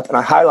devotional app, and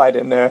I highlight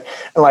in there,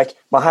 and like,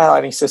 my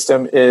highlighting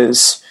system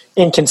is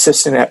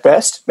inconsistent at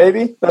best.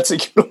 Maybe that's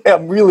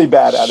I'm really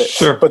bad at it.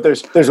 Sure. But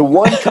there's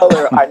one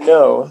color I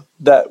know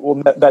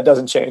that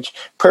doesn't change.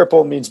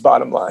 Purple means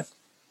bottom line.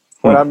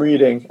 When I'm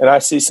reading and I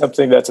see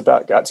something that's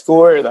about God's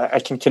glory that I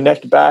can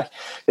connect back,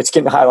 it's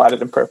getting highlighted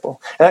in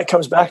purple. And that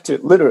comes back to,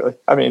 literally,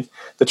 I mean,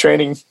 the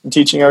training and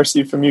teaching I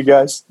received from you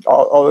guys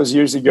all those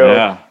years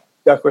ago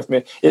stuck with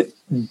me. It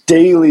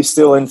daily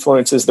still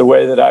influences the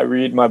way that I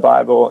read my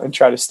Bible and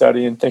try to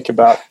study and think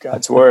about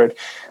God's word,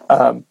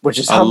 which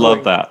is humbling. I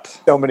love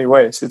that. So many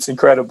ways. It's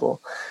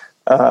incredible.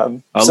 I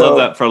love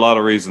that for a lot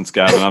of reasons,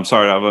 Gavin. I'm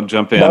sorry, I'm going to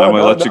jump in. I'm going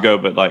to let you go,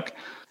 but like,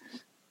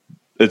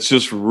 it's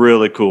just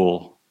really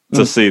cool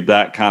to see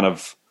that kind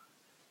of,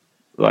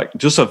 like,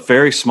 just a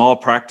very small,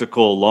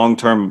 practical,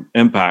 long-term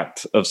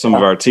impact of some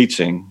of our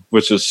teaching,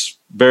 which is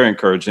very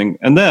encouraging.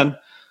 And then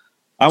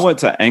I went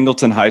to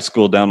Angleton High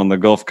School down on the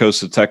Gulf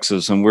Coast of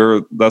Texas,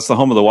 and that's the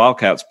home of the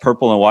Wildcats.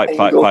 Purple and white,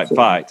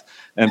 fight.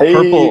 And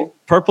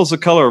purple's the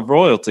color of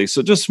royalty.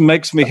 So it just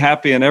makes me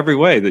happy in every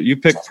way that you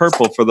pick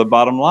purple for the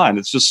bottom line.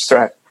 It's just,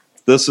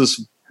 this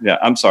is,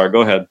 I'm sorry.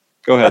 Go ahead.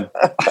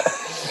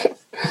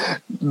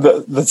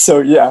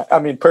 I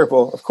mean,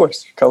 purple, of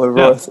course, color of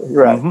royalty,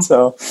 right? Mm-hmm.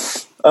 So,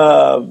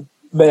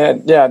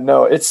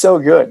 it's so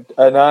good,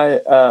 and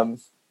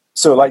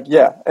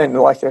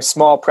and like a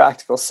small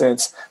practical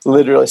sense,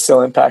 literally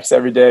still impacts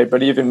every day.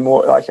 But even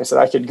more, like I said,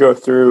 I could go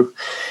through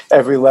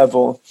every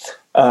level.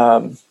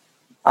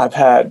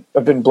 I've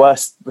been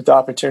blessed with the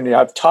opportunity.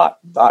 I've taught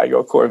the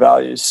iGo core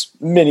values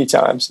many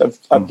times.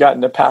 I've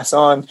gotten to pass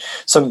on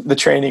the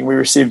training we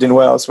received in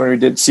Wales when we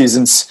did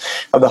Seasons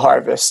of the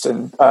Harvest,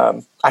 and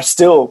we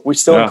still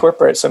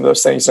incorporate some of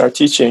those things in our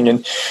teaching.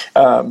 And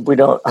I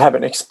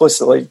haven't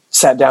explicitly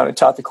sat down and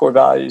taught the core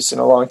values in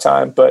a long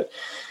time, but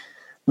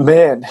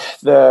man,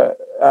 the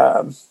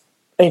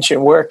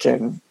ancient work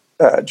and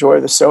joy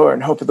of the sower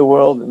and hope of the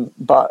world and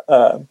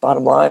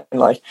bottom line,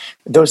 like,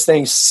 those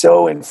things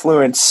so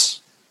influence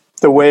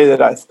the way that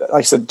like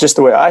I said, just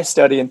the way I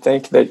study and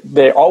think, that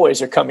they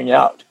always are coming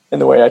out in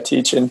the way I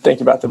teach and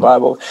think about the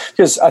Bible.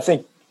 Because I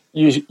think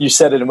you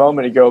said it a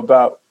moment ago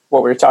about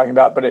what we were talking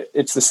about, but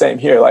it's the same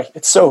here. Like,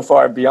 it's so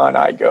far beyond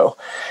iGo,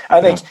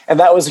 I think. And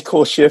that was a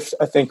cool shift,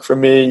 I think, for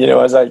me,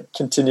 as I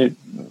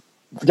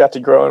got to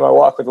grow in my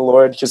walk with the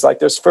Lord. Because like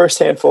those first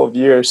handful of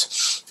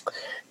years,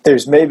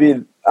 there's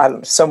maybe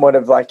somewhat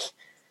of like,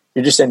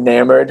 you're just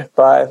enamored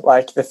by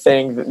like the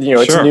thing that,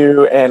 it's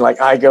new, and like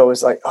iGo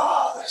is like,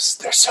 oh,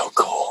 they're so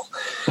cool.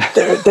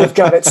 They've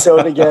got it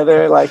so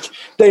together. Like,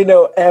 they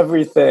know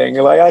everything.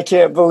 Like, I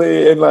can't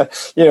believe, and like,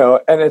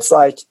 and it's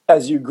like,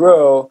 as you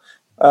grow,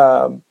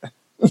 I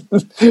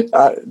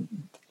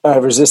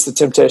resist the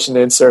temptation to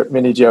insert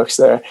mini jokes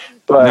there.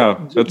 But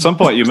no, at some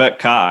point you met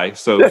Kai,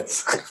 so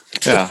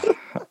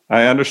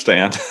I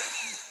understand.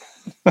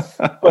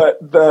 But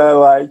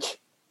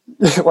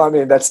well, I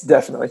mean, that's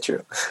definitely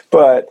true.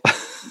 But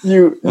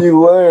you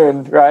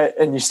learn, right?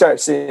 And you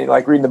start seeing,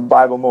 like, reading the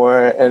Bible more,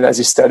 and as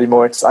you study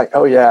more, it's like,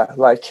 oh yeah,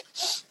 like,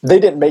 they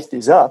didn't make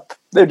these up.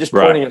 They're just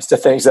pointing us to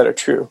things that are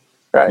true,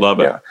 right?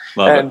 Love it.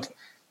 And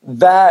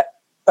that,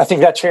 I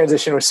think that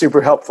transition was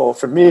super helpful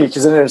for me,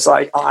 because then it's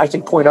like, I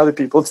can point other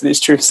people to these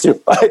truths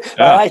too.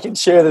 I can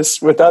share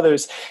this with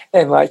others,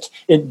 and like,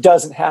 it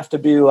doesn't have to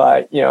be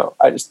like,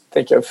 I just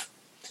think of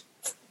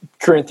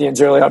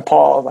Corinthians early on,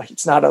 Paul. Like,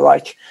 it's not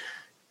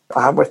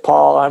I'm with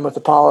Paul, I'm with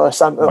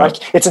Apollos.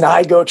 Like, it's an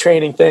iGo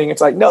training thing.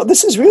 It's like, no,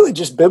 this is really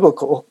just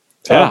biblical.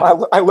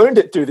 I learned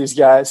it through these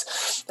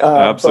guys.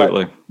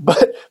 Absolutely.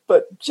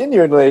 But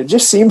genuinely, it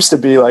just seems to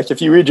be like,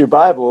 if you read your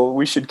Bible,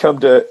 we should come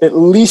to at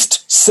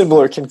least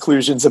similar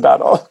conclusions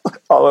about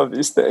all of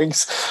these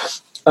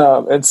things.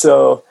 And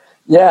so,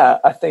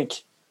 I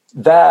think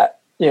that,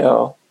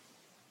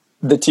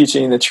 the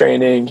teaching, the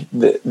training,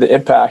 the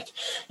impact,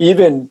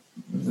 even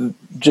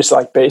just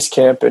like base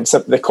camp and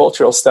some the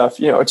cultural stuff,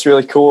 it's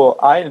really cool.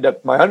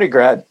 My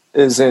undergrad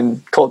is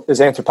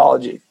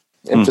anthropology,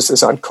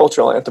 emphasis on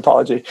cultural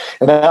anthropology.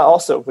 And that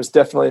also was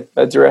definitely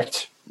a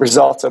direct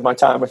result of my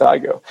time with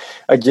iGo.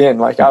 Again,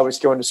 like, I was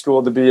going to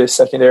school to be a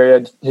secondary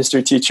ed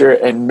history teacher,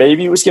 and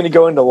maybe was going to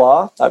go into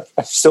law. I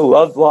still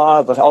loved law.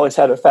 I've always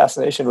had a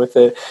fascination with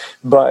it,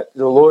 but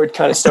the Lord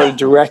kind of started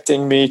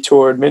directing me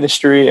toward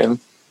ministry, and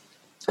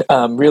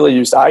really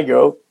used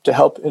iGo to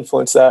help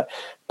influence that.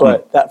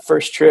 But that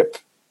first trip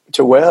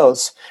to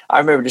Wales, I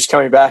remember just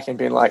coming back and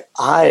being like,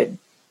 I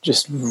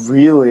just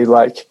really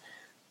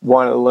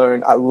want to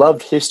learn. I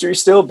loved history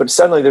still, but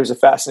suddenly there was a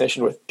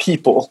fascination with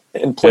people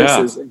and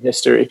places in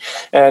history.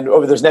 And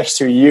over those next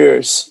 2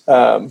 years,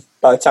 by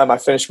the time I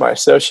finished my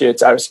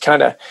associates, I was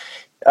kind of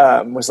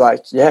was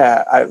like,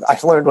 I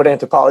learned what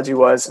anthropology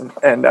was,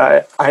 and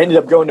I ended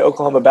up going to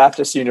Oklahoma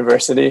Baptist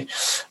University,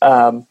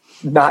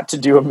 not to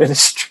do a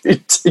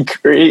ministry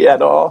degree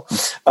at all.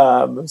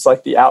 It's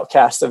like the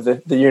outcast of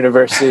the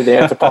university, the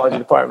anthropology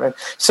department.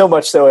 So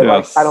much so,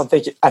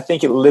 I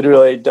think it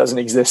literally doesn't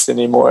exist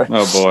anymore.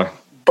 Oh boy!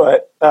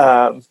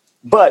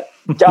 But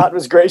God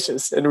was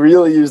gracious and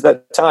really used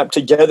that time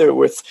together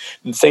with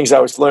the things I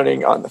was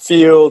learning on the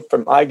field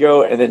from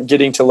iGo, and then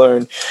getting to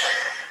learn.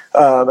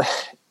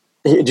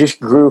 It just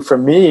grew for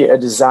me a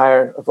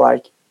desire of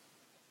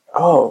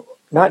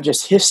not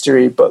just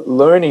history, but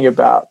learning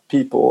about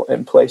people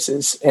and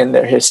places and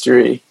their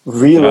history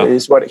really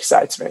is what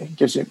excites me. It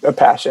gives you a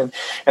passion,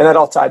 and that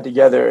all tied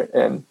together.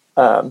 And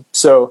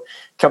so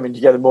coming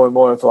together more and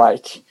more of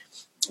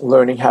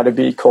learning how to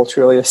be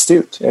culturally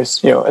astute,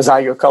 as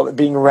I call it,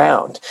 being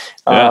around,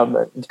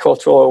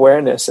 cultural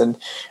awareness. And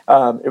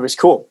it was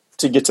cool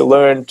to get to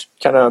learn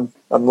I'm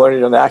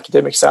learning on the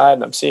academic side,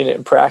 and I'm seeing it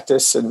in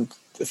practice and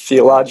the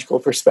theological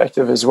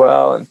perspective as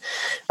well. And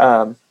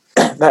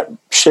that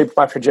shaped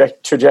my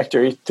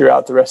trajectory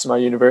throughout the rest of my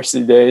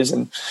university days,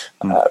 and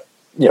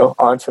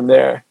on from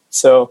there.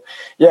 So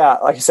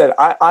like I said,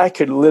 I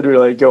could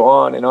literally go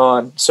on and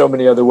on so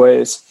many other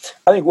ways.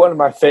 I think one of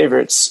my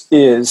favorites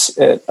is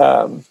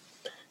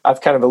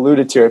I've kind of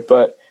alluded to it,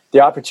 but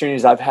the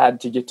opportunities I've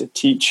had to get to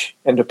teach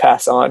and to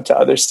pass on to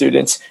other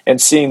students, and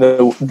seeing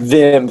them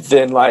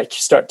then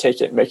start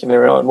taking it and making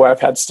their own. Where I've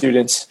had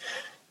students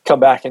come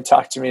back and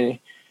talk to me.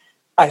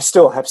 I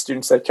still have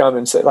students that come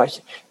and say,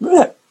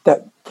 remember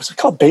that was it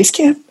called base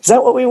camp? Is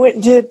that what we went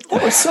and did?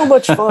 That was so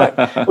much fun.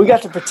 We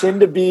got to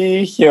pretend to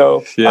be,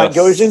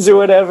 iGosians or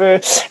whatever.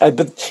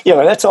 But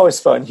and that's always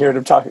fun hearing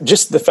them talk.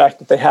 Just the fact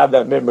that they have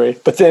that memory.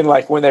 But then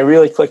when they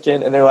really click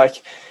in and they're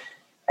like,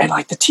 and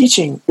the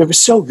teaching, it was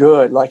so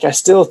good. I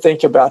still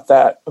think about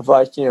that of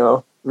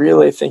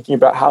really thinking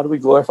about how do we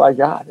glorify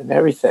God and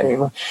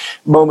everything.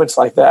 Moments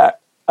like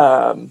that.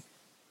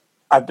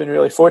 I've been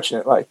really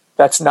fortunate.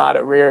 That's not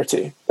a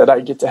rarity that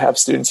I get to have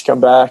students come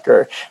back,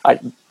 or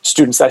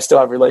students I still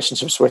have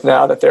relationships with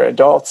now that they're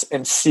adults,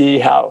 and see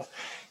how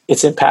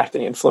it's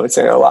impacting,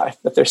 influencing their life,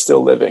 that they're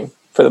still living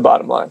for the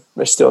bottom line.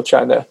 They're still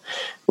trying to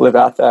live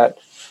out that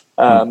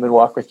and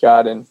walk with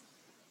God, and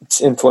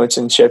it's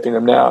influencing and shaping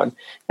them now.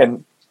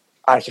 And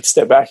I could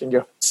step back and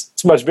go,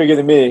 it's much bigger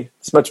than me.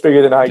 It's much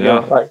bigger than I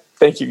go.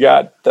 Thank you,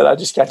 God, that I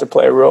just got to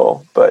play a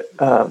role. But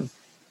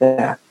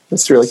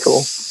it's really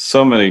cool.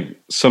 So many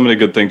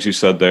good things you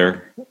said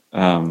there.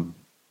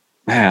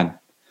 Man,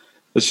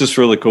 it's just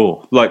really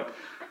cool.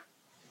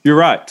 You're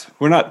right.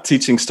 We're not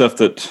teaching stuff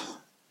that,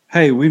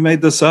 hey, we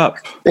made this up.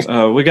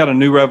 We got a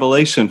new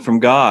revelation from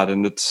God,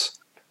 and it's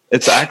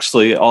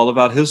actually all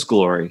about His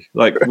glory.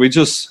 We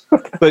just,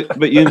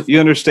 but you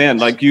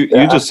understand. You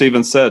just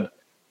even said,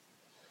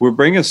 we're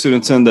bringing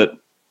students in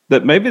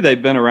that maybe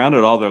they've been around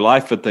it all their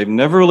life, but they've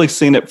never really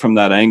seen it from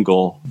that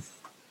angle.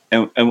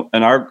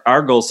 And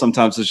our goal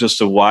sometimes is just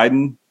to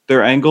widen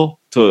their angle,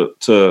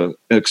 to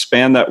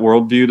expand that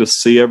worldview, to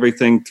see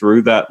everything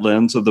through that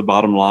lens of the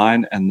bottom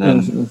line. And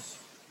then,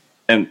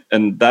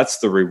 and that's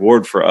the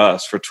reward for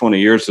us for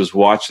 20 years, is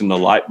watching the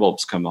light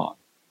bulbs come on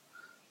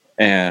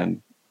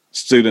and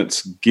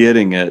students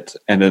getting it.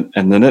 And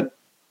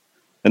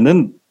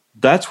then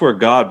that's where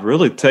God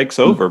really takes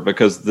over,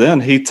 because then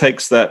He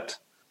takes that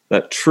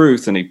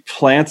truth and He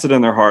plants it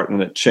in their heart,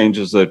 and it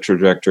changes the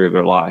trajectory of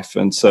their life.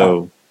 And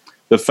so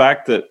the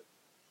fact that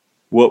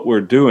what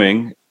we're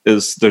doing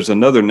is, there's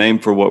another name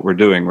for what we're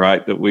doing,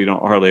 right? That we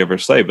don't hardly ever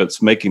say, but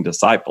it's making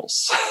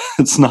disciples.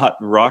 It's not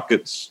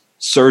rocket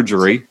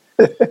surgery.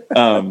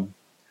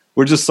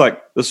 We're just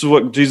this is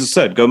what Jesus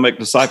said, go make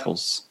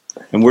disciples.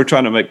 And we're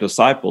trying to make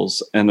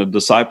disciples, and a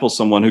disciple,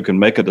 someone who can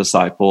make a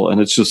disciple. And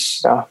it's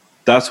just,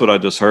 that's what I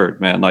just heard,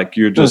 man.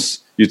 You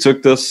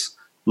took this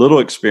little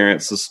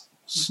experience,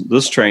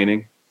 this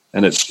training,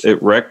 and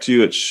it wrecked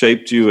you, it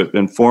shaped you, it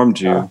informed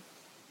you,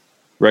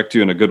 wrecked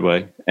you in a good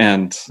way.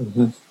 And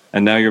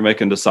now you're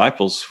making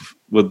disciples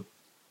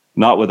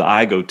not with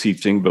iGo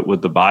teaching, but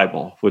with the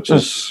Bible, which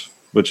is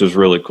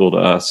really cool to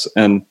us.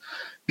 And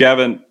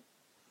Gavin,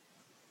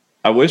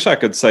 I wish I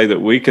could say that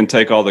we can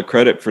take all the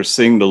credit for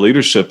seeing the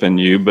leadership in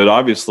you, but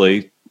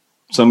obviously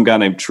some guy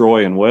named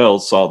Troy in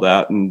Wales saw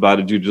that and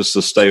invited you just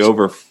to stay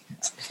over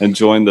and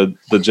join the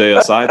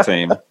JSI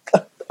team.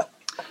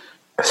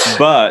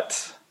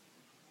 But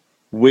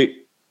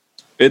it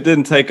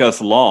didn't take us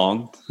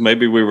long.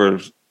 Maybe we were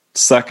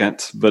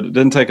second, but it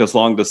didn't take us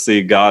long to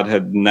see God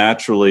had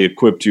naturally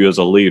equipped you as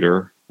a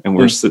leader. And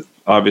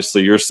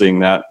obviously you're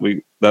seeing that.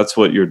 That's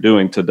what you're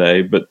doing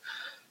today. But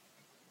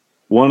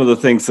one of the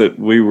things that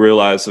we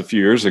realized a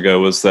few years ago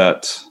was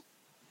that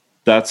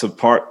that's a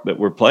part that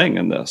we're playing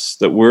in this,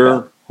 that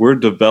we're we're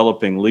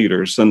developing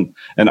leaders. And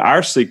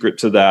our secret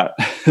to that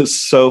is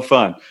so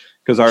fun,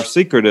 because our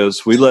secret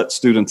is we let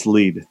students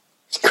lead.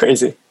 It's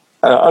crazy.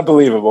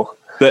 Unbelievable.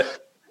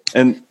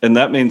 And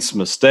that means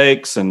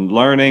mistakes and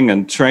learning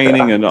and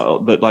training and all,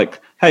 but like,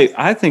 hey,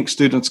 I think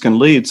students can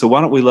lead, so why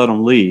don't we let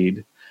them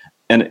lead?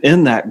 And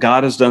in that,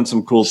 God has done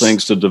some cool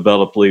things to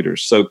develop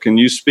leaders. So can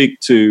you speak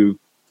to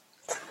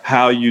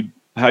how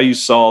you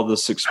saw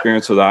this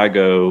experience with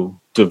iGo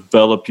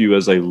develop you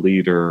as a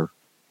leader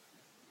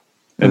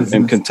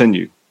and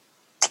continue?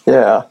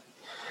 Yeah,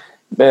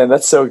 man,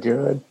 that's so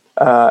good.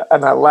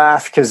 And I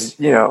laugh because,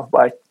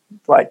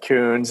 like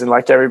Coons and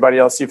like everybody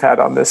else you've had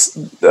on this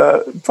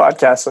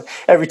podcast,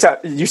 every time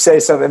you say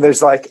something,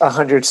 there's like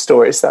 100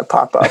 stories that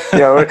pop up.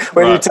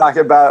 When you talk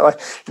about like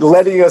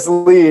letting us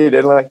lead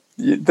and like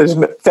there's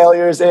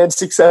failures and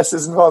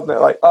successes involved in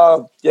it, like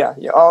all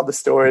the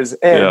stories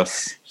and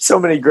so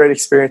many great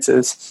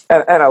experiences.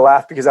 And I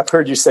laugh because I've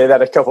heard you say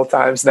that a couple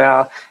times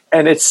now,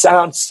 and it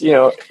sounds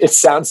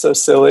so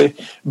silly,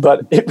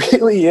 but it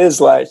really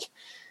is like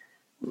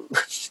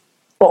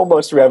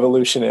almost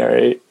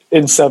revolutionary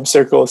in some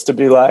circles to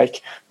be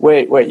like,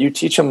 wait, you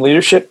teach them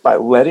leadership by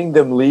letting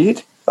them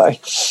lead?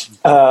 Like,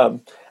 I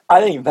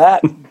think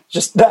that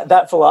just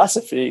that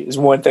philosophy is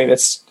one thing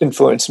that's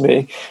influenced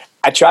me.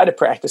 I try to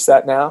practice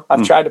that now.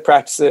 I've tried to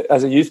practice it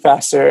as a youth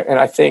pastor, and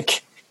I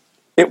think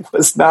it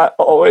was not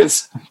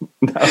always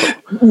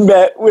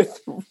met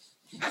with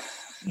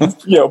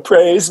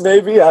praise,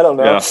 maybe. I don't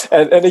know. Yeah.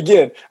 And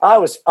again, I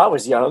was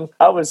young.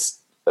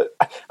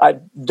 I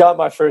got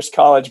my first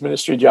college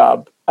ministry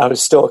job. I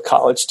was still a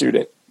college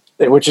student,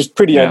 which is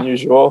pretty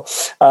unusual.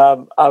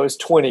 I was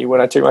 20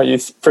 when I took my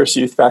first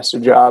youth pastor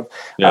job.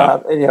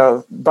 Yeah.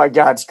 And, by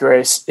God's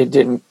grace, it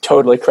didn't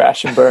totally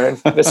crash and burn.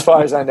 As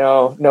far as I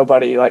know,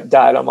 nobody like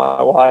died on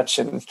my watch.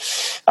 And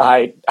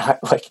I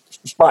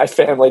my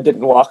family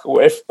didn't walk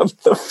away from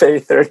the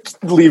faith or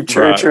leave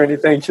church or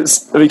anything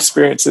because of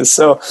experiences.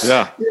 So,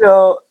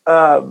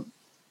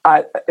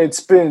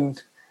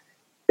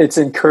 it's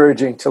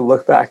encouraging to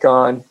look back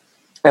on.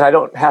 And I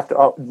don't have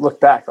to look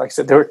back. Like I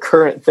said, there are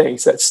current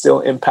things that still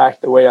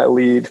impact the way I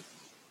lead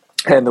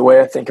and the way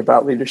I think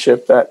about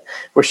leadership that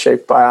were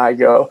shaped by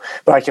iGo.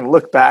 But I can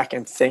look back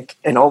and think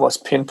and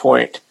almost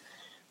pinpoint,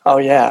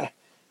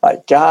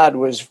 like God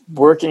was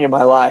working in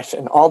my life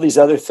and all these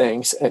other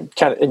things, and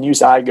use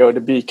iGo to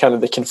be kind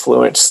of the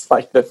confluence,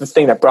 like the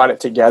thing that brought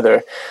it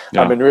together.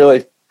 And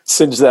really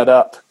singe that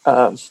up,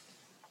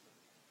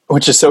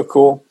 which is so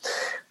cool.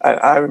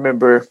 I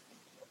remember,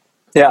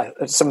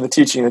 some of the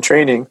teaching and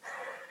training.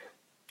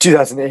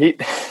 2008,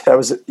 that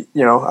was,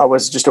 I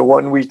was just a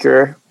 1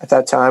 weeker at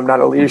that time, not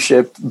a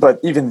leadership, but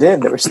even then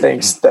there was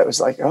things that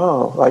was like,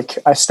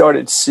 I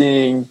started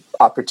seeing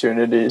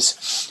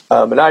opportunities.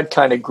 And I'd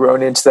kind of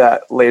grown into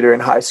that later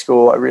in high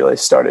school. I really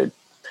started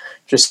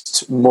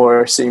just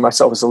more seeing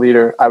myself as a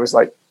leader. I was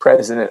like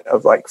president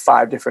of like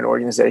 5 different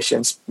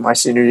organizations my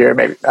senior year,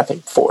 maybe, I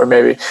think 4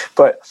 maybe.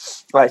 But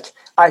like,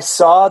 I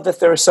saw that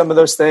there were some of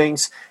those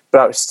things, but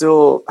I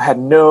still had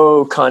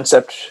no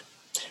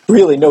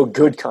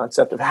good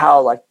concept of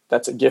how like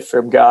that's a gift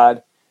from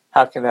God.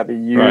 How can that be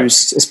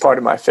used as part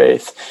of my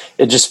faith?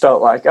 It just felt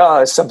like,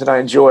 it's something I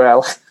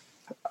enjoy.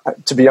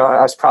 To be honest,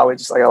 I was probably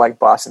just like, I like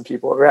bossing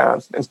people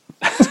around.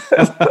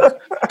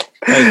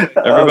 Hey,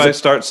 everybody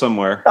starts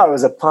somewhere. I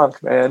was a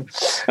punk, man.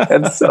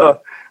 And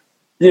so,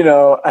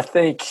 I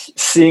think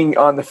seeing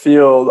on the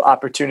field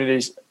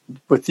opportunities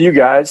with you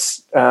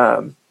guys,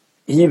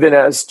 even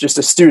as just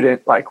a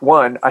student, like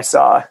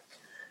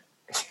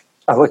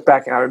I look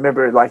back and I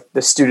remember like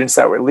the students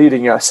that were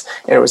leading us,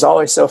 and it was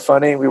always so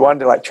funny. We wanted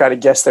to like try to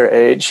guess their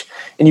age,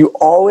 and you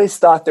always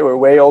thought they were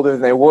way older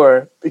than they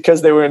were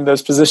because they were in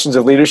those positions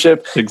of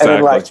leadership. Exactly. And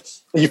then like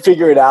you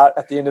figure it out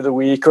at the end of the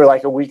week or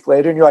like a week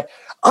later, and you're like,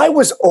 I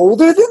was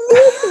older than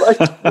them? Like,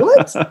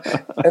 what?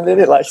 And then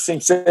it like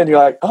sinks in. You're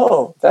like,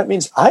 oh, that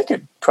means I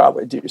could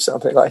probably do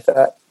something like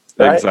that.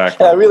 Right?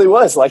 Exactly. And it really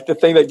was like the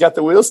thing that got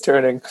the wheels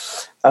turning.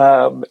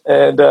 So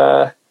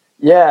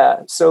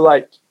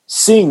like,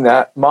 seeing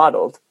that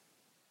modeled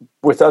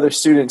with other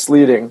students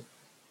leading,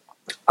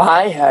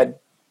 I had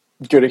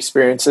good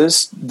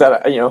experiences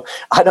that,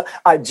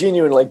 I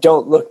genuinely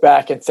don't look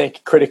back and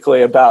think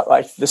critically about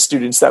like the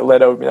students that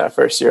led over me that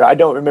first year. I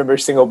don't remember a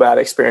single bad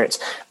experience.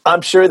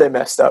 I'm sure they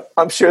messed up.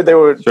 I'm sure there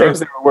were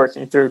things they were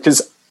working through,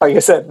 because like I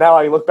said, now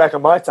I look back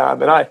on my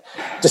time and I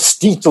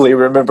distinctly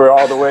remember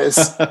all the ways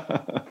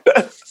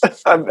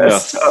I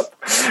messed up,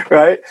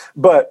 right?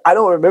 But I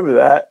don't remember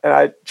that. And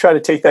I try to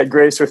take that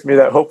grace with me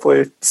that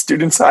hopefully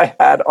students I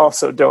had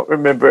also don't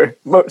remember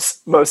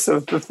most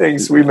of the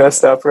things we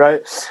messed up,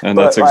 right? And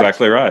that's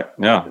exactly right.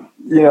 Yeah.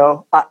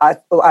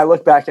 I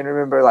look back and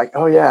remember like,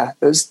 oh yeah,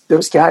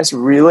 those guys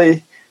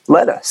really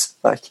led us.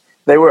 Like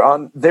they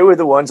were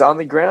the ones on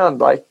the ground,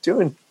 like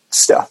doing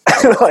stuff,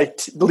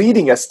 like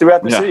leading us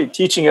throughout the city,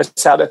 teaching us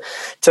how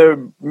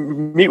to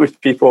meet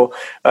with people,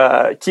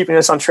 keeping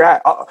us on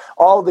track,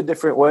 all the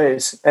different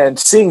ways. And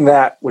seeing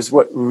that was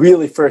what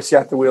really first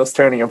got the wheels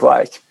turning of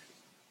like,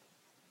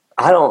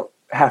 I don't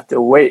have to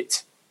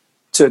wait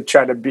to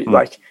try to be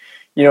like,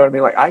 you know what I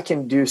mean? Like, I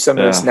can do some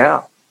of this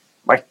now.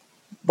 Like,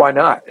 why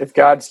not? If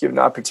God's given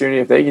an opportunity,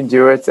 if they can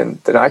do it, then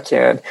I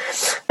can.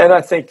 And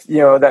I think, you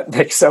know, that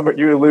next summer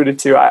you alluded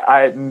to,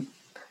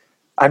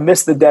 I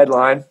missed the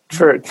deadline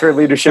for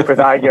leadership with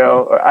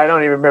iGo. I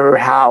don't even remember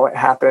how it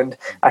happened.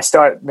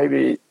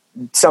 Maybe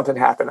something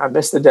happened. I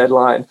missed the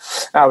deadline.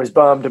 I was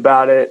bummed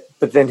about it.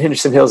 But then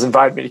Henderson Hills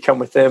invited me to come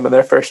with them on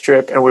their first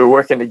trip, and we were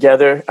working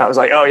together. I was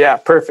like, oh, yeah,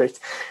 perfect.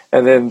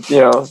 And then, you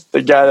know,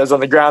 the guy that was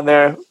on the ground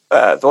there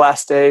the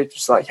last day,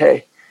 just like,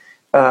 hey,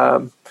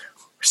 we're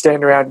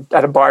standing around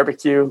at a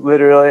barbecue,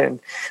 literally,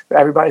 and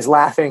everybody's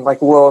laughing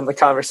like Will in the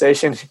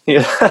conversation.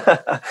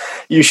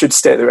 You should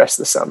stay the rest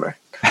of the summer.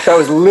 That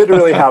was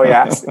literally how he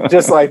asked it,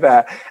 just like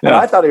that. And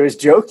I thought he was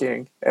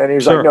joking. And he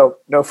was like,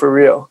 no, for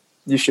real,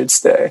 you should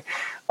stay.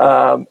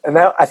 And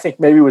that, I think,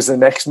 maybe was the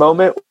next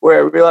moment where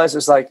I realized it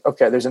was like,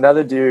 okay, there's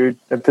another dude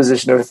in a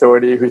position of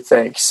authority who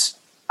thinks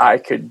I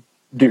could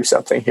do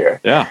something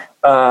here. Yeah.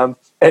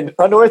 And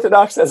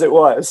unorthodox as it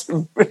was,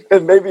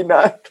 and maybe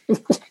not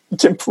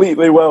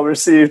completely well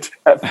received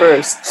at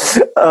first,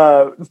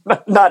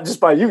 not just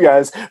by you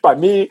guys, by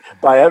me,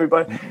 by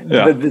everybody,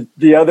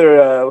 the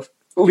other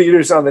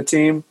leaders on the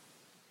team.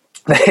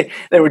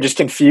 They were just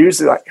confused.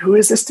 They're like, who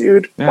is this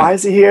dude? Yeah. Why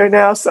is he here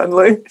now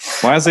suddenly?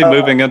 Why is he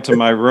moving into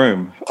my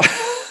room?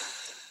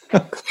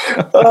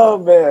 Oh,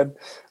 man.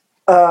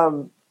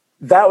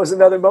 That was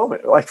another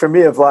moment, like, for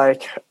me, of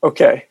like,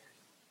 okay,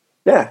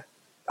 yeah,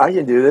 I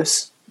can do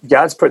this.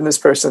 God's putting this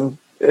person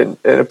in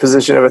a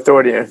position of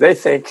authority. And if they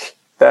think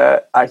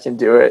that I can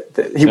do it,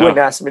 that he wouldn't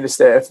ask me to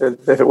stay if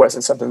it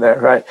wasn't something there,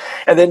 right?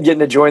 And then getting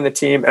to join the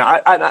team. And I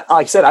like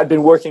I said, I'd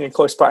been working in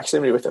close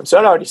proximity with him. So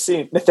I'd already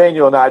seen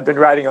Nathaniel and I had been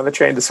riding on the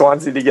train to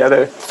Swansea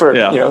together for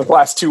the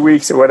last 2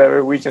 weeks or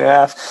whatever, week and a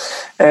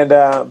half.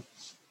 And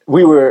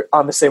we were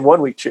on the same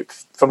 1 week trip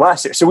from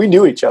last year. So we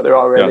knew each other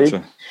already.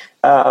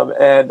 Gotcha.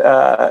 And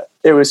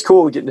it was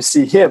cool getting to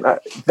see him.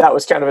 That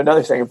was kind of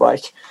another thing of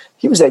like,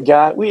 he was that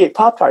guy. We ate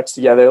Pop-Tarts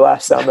together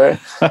last summer,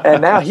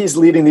 and now he's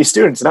leading these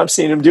students, and I'm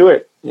seeing him do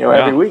it,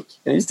 every week.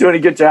 And he's doing a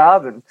good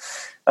job, and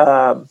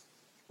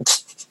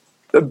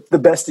the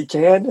best he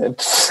can. And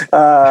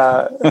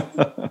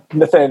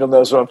Nathaniel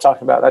knows what I'm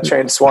talking about. That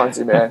train to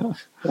Swansea, man,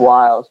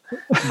 wild.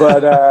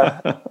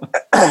 But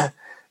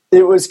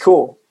it was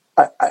cool.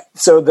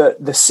 So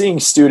the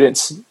seeing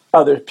students,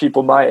 other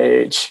people my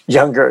age,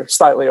 younger,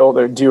 slightly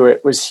older, do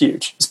it was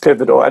huge. It's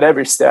pivotal at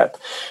every step.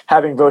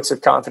 Having votes of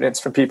confidence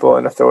from people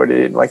in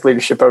authority and like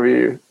leadership over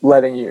you,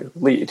 letting you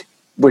lead,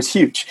 was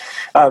huge.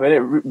 And it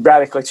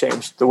radically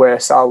changed the way I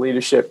saw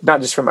leadership, not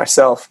just for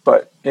myself,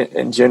 but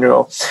in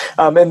general.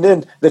 And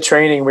then the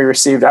training we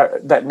received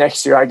that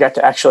next year, I got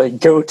to actually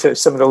go to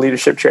some of the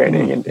leadership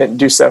training and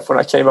do stuff when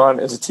I came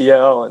on as a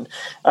TL. And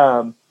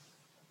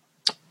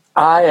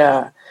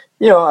I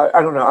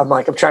don't know.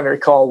 I'm trying to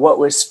recall what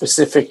was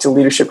specific to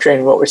leadership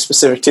training, what was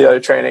specific to the other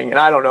training. And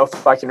I don't know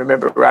if I can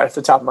remember right off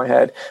the top of my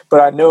head,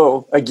 but I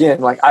know, again,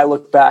 like I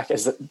look back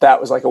as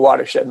that was like a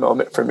watershed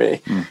moment for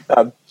me.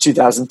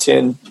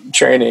 2010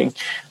 training,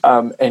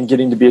 and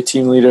getting to be a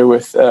team leader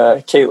with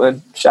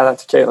Caitlin. Shout out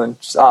to Caitlin.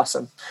 She's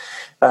awesome.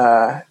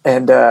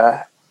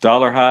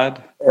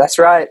 Dollarhide. That's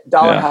right.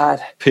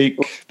 Dollarhide. Peak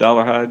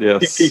Dollarhide.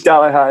 Yes. Peak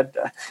Dollarhide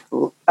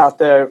out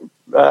there.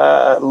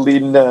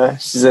 Leading,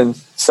 she's in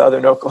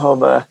Southern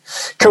Oklahoma,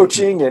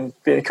 coaching and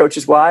being a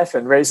coach's wife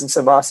and raising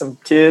some awesome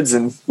kids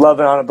and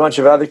loving on a bunch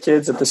of other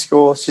kids at the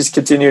school. She's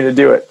continuing to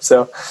do it.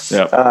 So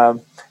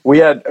we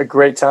had a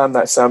great time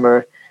that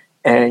summer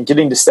and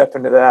getting to step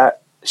into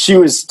that. She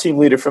was team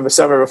leader from the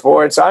summer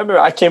before. And so I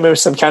remember I came in with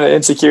some kind of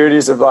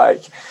insecurities of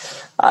like,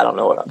 I don't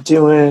know what I'm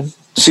doing.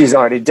 She's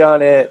already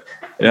done it.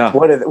 Yeah.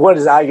 What is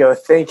iGo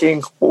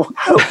thinking?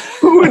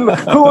 Who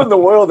in the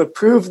world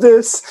approved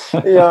this?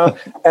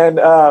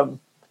 And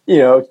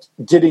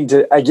getting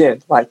to,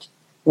 again, like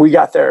we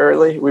got there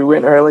early. We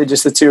went early,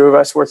 just the two of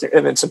us working,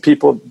 and then some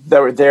people that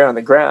were there on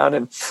the ground.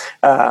 And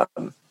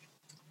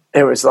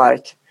it was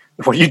like,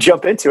 when you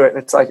jump into it,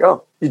 and it's like,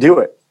 oh, you do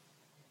it.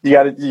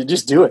 You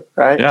just do it,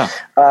 right? Yeah.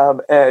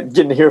 And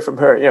getting to hear from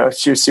her,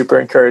 she was super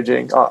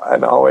encouraging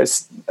and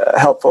always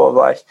helpful. Of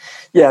like,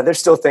 yeah, there's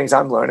still things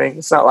I'm learning.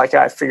 It's not like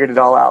I figured it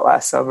all out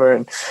last summer.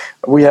 And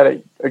we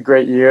had a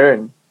great year.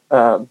 And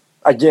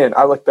again,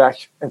 I look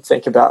back and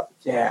think about,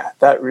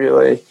 that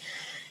really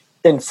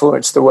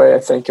influenced the way I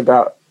think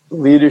about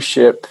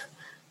leadership.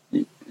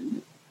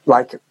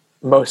 Like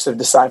most of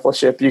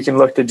discipleship, you can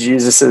look to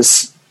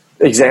Jesus's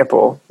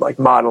example, like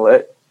model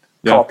it,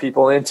 call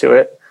people into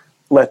it,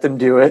 let them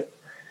do it,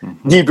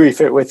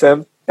 debrief it with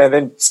them, and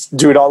then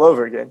do it all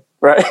over again,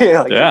 right?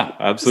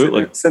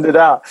 Absolutely. Send it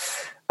out.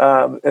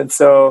 And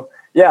so,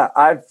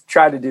 I've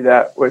tried to do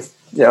that with,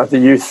 the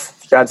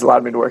youth God's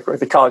allowed me to work with,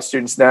 the college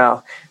students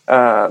now.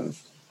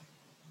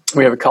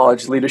 We have a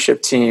college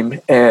leadership team,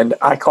 and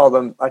I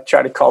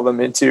try to call them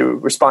into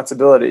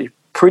responsibility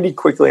pretty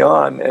quickly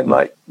on and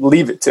like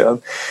leave it to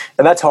them.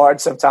 And that's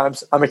hard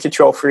sometimes. I'm a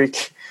control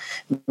freak.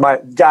 My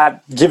God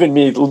given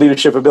me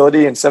leadership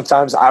ability, and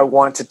sometimes I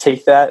want to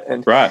take that.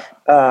 And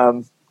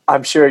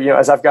I'm sure,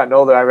 as I've gotten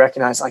older, I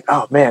recognize like,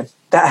 oh man,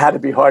 that had to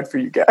be hard for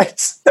you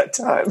guys at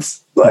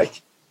times.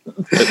 Like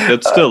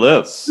it still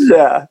is.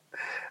 Yeah.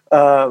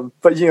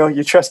 But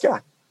you trust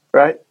God,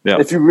 right? Yeah.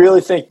 If you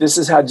really think this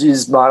is how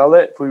Jesus modeled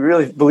it, if we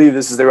really believe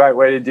this is the right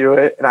way to do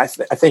it, and I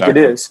think it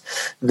is,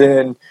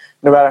 then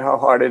no matter how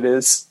hard it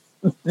is,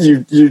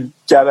 you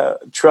gotta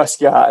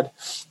trust God.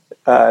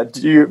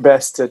 Do your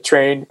best to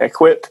train,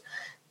 equip,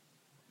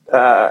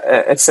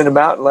 and send them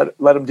out and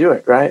let them do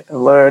it, right?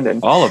 And learn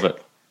and all of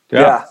it.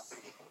 Yeah.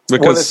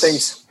 Because one of the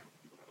things.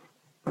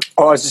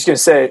 I was just going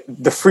to say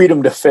the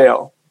freedom to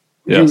fail.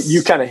 Yes.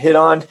 You kind of hit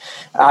on.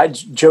 I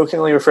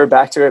jokingly refer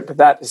back to it, but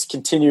that has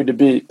continued to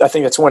be. I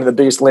think that's one of the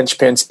biggest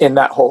linchpins in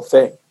that whole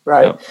thing,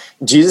 right? Yep.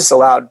 Jesus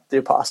allowed the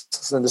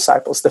apostles and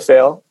disciples to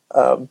fail.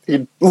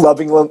 He'd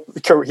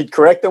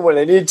correct them when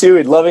they needed to.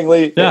 He'd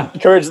lovingly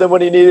encourage them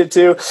when he needed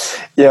to.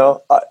 You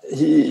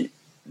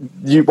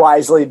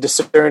wisely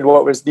discerned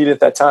what was needed at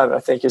that time. And I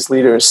think as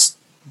leaders,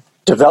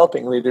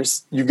 developing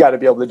leaders, you've got to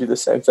be able to do the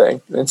same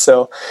thing. And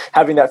so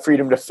having that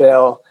freedom to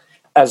fail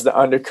as the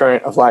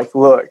undercurrent of like,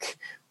 look,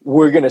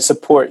 we're going to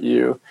support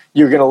you.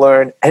 You're going to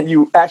learn, and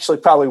you actually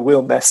probably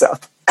will mess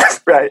up,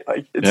 right?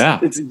 Like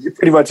it's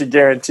pretty much a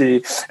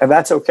guarantee, and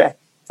that's okay.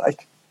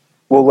 Like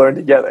we'll learn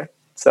together.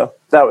 So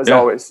that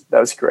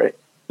was great.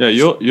 Yeah,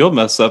 you'll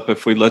mess up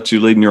if we let you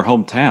lead in your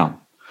hometown.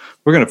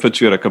 We're going to put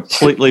you at a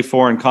completely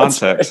foreign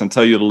context and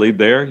tell you to lead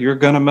there. You're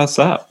going to mess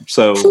up.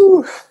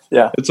 So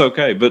it's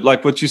okay. But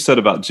like what you said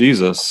about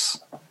Jesus,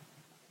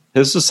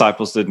 his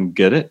disciples didn't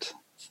get it.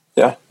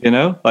 Yeah.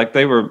 Like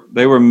they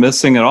were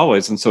missing it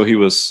always. And so he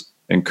was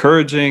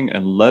encouraging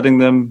and letting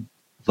them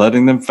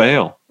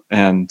fail.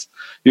 And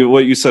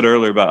what you said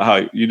earlier about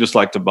how you just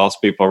like to boss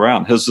people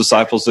around, his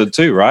disciples did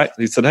too, right?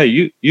 He said,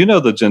 hey, you know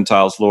the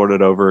Gentiles lord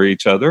it over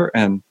each other,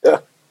 and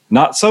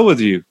not so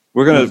with you.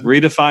 We're going to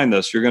redefine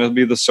this. You're going to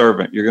be the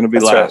servant. You're going to be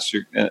last.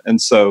 Right.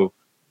 And so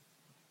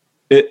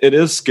it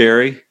is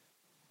scary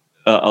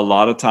a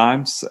lot of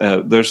times.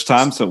 There's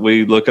times that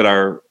we look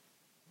at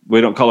we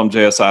don't call them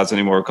JSIs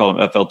anymore. We call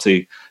them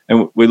FLT.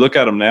 And we look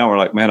at them now. We're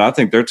like, man, I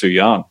think they're too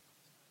young.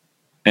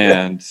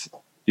 And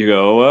you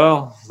go,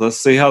 well, let's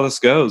see how this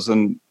goes.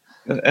 And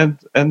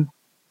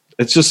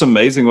it's just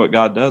amazing what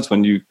God does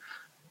when you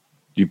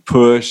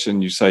push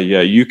and you say,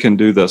 yeah, you can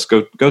do this.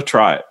 Go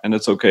try it. And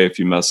it's okay if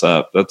you mess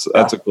up. That's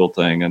a cool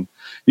thing. And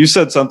you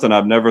said something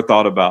I've never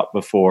thought about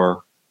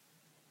before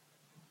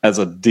as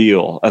a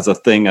deal, as a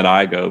thing at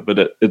iGo,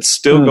 but it's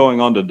still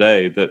going on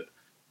today, that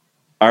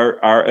our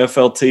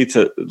FLT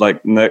to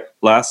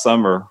last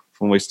summer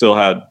when we still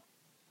had,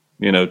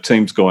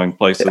 teams going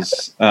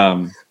places,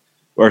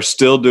 are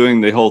still doing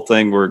the whole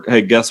thing where,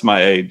 hey, guess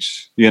my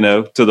age,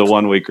 to the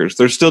 1 weekers.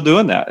 They're still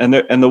doing that.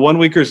 And the 1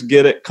 weekers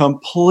get it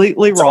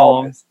completely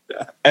wrong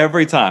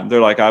every time.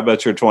 They're like, I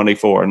bet you're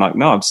 24. And like,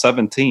 no, I'm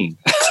 17.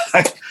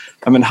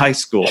 I'm in high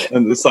school.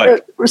 And it's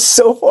like, we're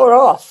so far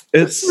off.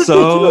 It's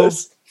so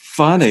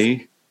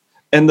funny.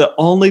 And the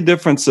only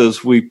difference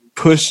is we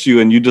pushed you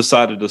and you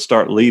decided to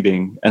start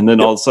leading. And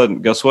then all of a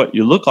sudden, guess what?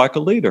 You look like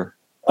a leader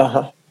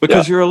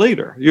because you're a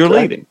leader. You're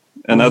leading.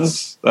 And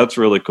that's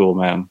really cool,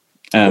 man.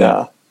 And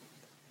I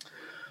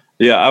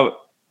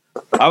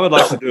would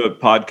like to do a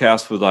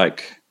podcast with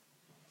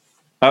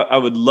I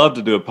would love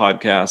to do a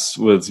podcast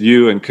with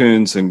you and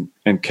Coons and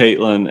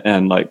Caitlin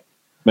and like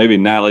maybe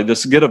Natalie,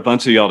 just get a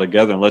bunch of y'all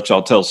together and let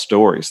y'all tell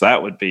stories.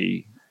 That would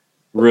be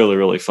really,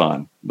 really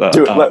fun.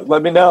 Do it.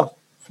 Let me know.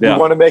 If you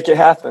want to make it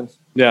happen.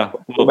 Yeah.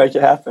 We'll make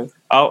it happen.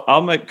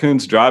 I'll make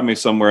Coons drive me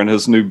somewhere in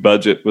his new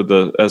budget with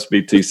the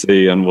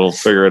SBTC and we'll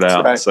figure it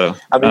out. Right. So he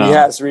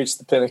has reached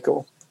the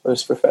pinnacle of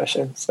his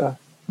profession. So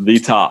the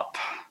top.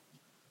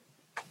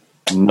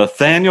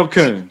 Nathaniel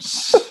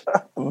Coons.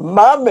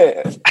 My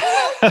man.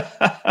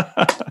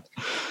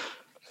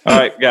 All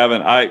right,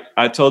 Gavin,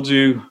 I told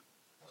you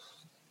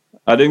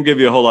I didn't give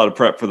you a whole lot of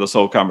prep for this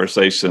whole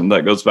conversation.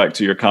 That goes back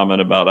to your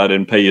comment about I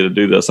didn't pay you to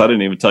do this. I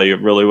didn't even tell you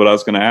really what I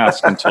was going to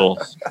ask until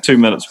 2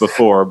 minutes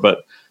before.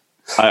 But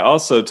I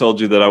also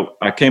told you that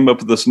I came up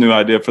with this new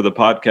idea for the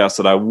podcast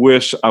that I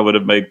wish I would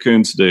have made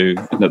Coons do.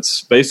 And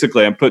it's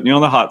basically I'm putting you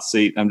on the hot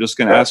seat. I'm just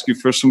going to ask you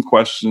for some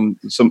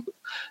questions,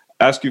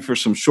 ask you for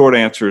some short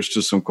answers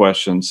to some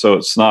questions. So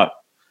it's not,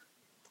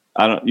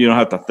 you don't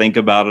have to think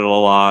about it a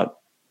lot.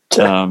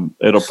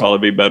 It'll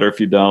probably be better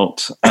if you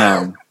don't.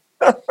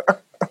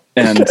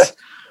 And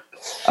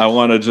I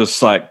want to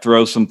just like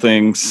throw some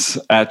things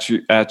at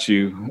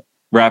you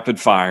rapid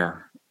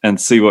fire and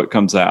see what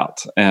comes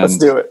out. And let's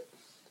do it.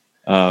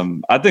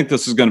 I think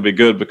this is going to be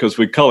good because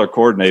we color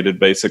coordinated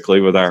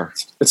basically with our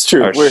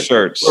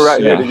shirts. We're right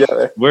here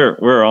together.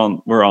 We're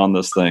on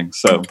this thing.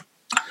 So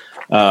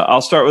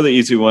I'll start with the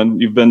easy one.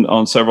 You've been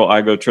on several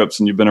iGo trips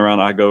and you've been around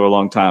iGo a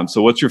long time.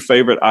 So what's your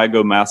favorite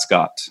iGo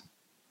mascot?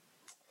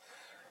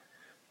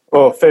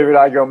 Oh, favorite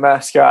iGo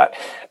mascot.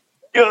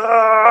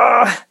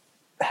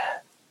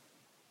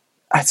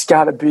 It's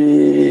got to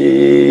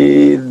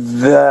be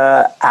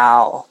the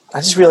owl. I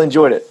just really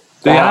enjoyed it.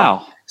 The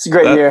owl. It's a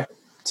great year.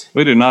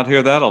 We do not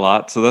hear that a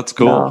lot, so that's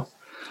cool. No,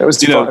 it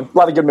was fun. A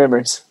lot of good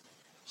memories.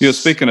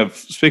 Speaking of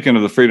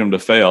the freedom to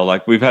fail,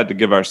 like we've had to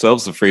give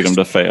ourselves the freedom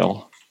to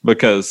fail,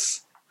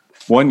 because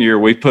one year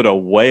we put a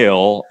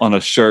whale on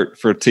a shirt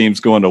for teams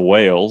going to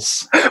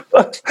Wales.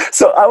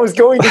 So I was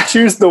going to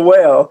choose the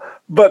whale,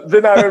 but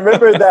then I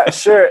remembered that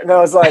shirt and I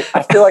was like,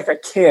 I feel like I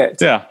can't.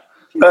 Yeah.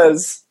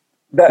 Because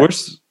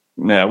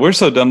we're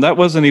so dumb. That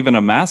wasn't even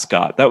a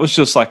mascot. That was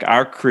just like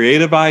our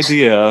creative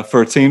idea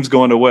for teams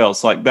going to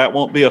Wales. Like that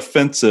won't be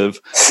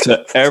offensive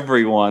to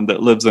everyone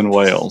that lives in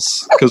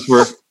Wales, because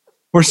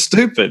we're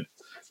stupid.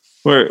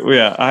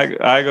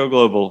 I go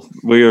global.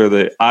 We are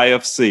the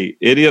IFC,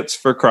 Idiots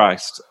for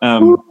Christ.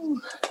 And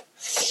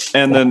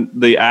then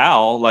the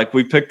owl, like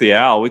we picked the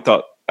owl. We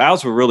thought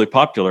owls were really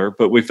popular,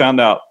 but we found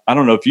out, I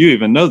don't know if you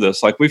even know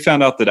this, like we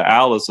found out that an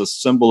owl is a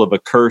symbol of a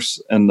curse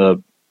in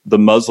the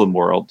Muslim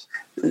world.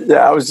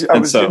 Yeah, I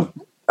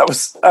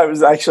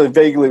was actually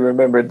vaguely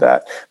remembered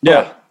that. But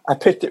yeah. I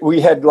picked it.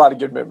 We had a lot of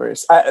good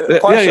memories.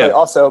 Partially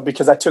also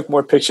because I took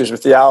more pictures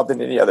with the owl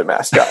than any other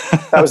mascot.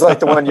 That was like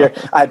the one year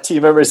I had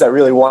team members that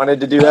really wanted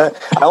to do that.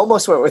 I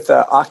almost went with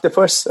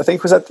octopus. I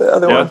think was that the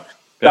other one.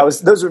 Yeah.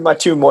 Those were my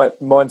two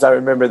ones I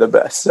remember the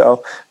best.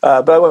 So,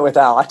 but I went with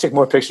owl. I took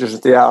more pictures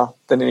with the owl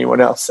than anyone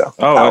else. So,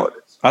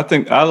 I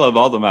think I love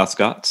all the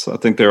mascots. I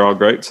think they're all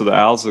great. So the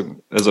owls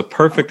is a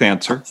perfect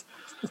answer.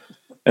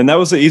 And that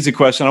was an easy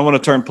question. I want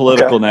to turn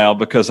political now,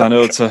 because I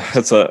know it's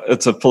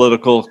a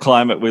political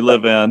climate we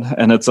live in,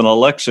 and it's an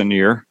election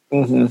year.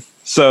 Mm-hmm.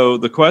 So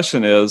the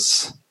question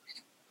is,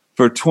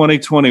 for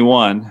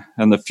 2021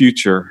 and the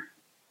future,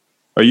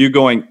 are you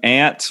going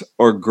ant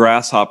or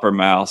grasshopper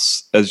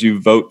mouse as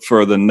you vote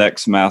for the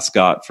next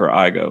mascot for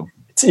iGo?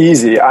 It's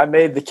easy. I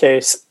made the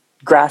case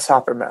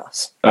grasshopper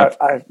mouse.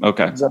 I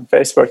was on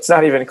Facebook. It's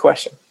not even a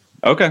question.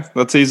 Okay,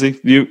 that's easy.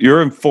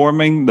 You're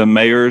informing the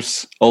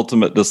mayor's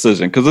ultimate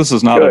decision, because this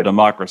is not a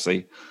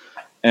democracy.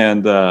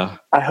 And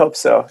I hope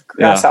so.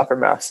 Grasshopper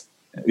mouse.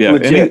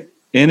 Yeah,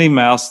 any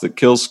mouse that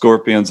kills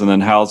scorpions and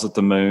then howls at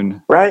the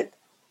moon. Right?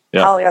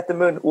 Yeah. Howling at the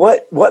moon.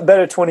 What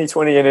better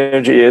 2020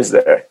 energy is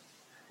there?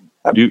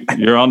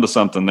 You're onto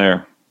something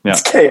there. Yeah.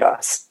 It's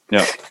chaos.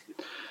 Yeah.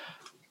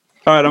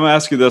 All right, I'm going to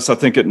ask you this. I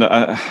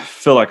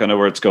feel like I know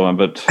where it's going,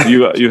 but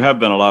you have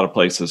been a lot of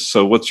places.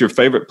 So what's your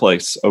favorite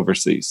place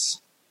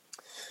overseas?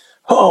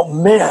 Oh,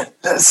 man,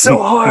 that's so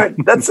hard.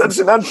 That's such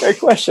an unfair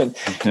question.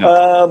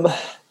 Yeah.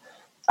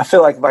 I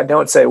feel like if I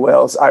don't say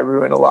Wales, I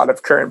ruin a lot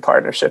of current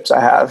partnerships I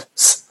have.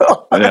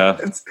 So,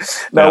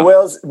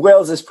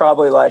 Wales is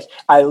probably like,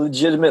 I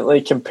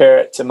legitimately compare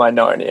it to my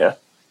Narnia.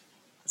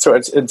 So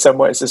it's in some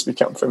ways it's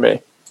become for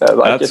me.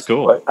 That's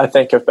cool. What I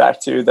think of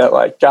back to that,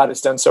 like, God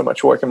has done so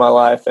much work in my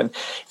life. And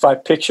if I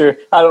picture,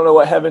 I don't know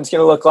what heaven's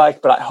going to look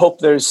like, but I hope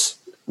there's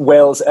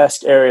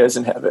Wales-esque areas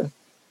in heaven.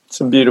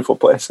 Some beautiful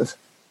places.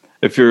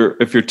 If you're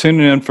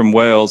tuning in from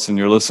Wales and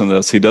you're listening to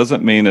this, he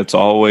doesn't mean it's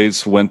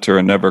always winter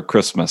and never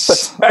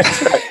Christmas.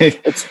 That's right.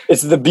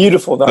 It's the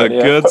beautiful Narnia.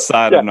 The good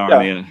side of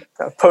Narnia.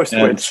 Yeah.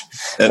 Post-witch.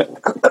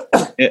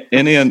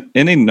 Any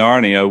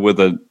Narnia with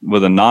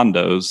a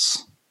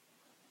Nando's.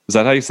 Is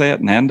that how you say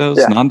it? Nando's?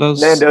 Yeah.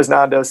 Nando's?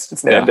 Nando's.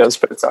 It's Nando's,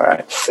 but it's all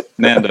right.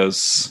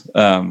 Nando's.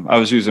 I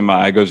was using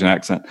my iGosian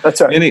accent.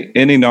 That's right.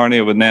 Any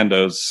Narnia with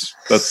Nando's,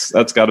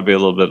 that's got to be a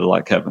little bit of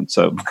like heaven.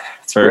 So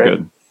it's very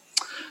good.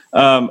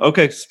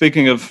 Okay,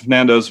 speaking of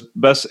Nando's,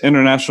 best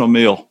international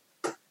meal.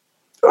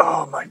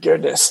 Oh my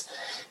goodness.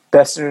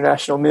 Best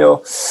international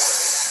meal.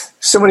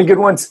 So many good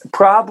ones.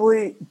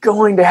 Probably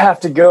going to have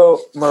to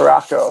go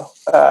Morocco.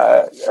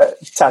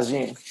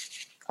 Tagine.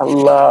 I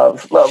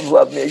love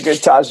me a good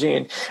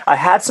tagine. I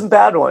had some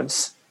bad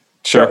ones.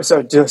 Sure.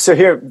 So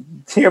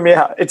hear me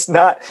out. It's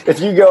not, if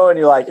you go and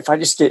you're like, if I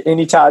just get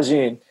any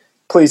tagine,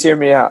 please hear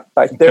me out.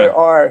 Like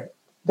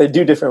they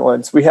do different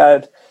ones. We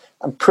had,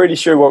 I'm pretty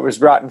sure what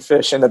was rotten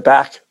fish in the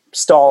back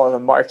stall of the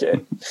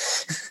market.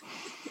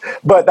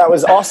 But that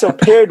was also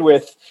paired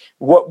with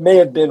what may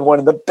have been one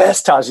of the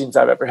best tagines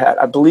I've ever had.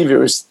 I believe it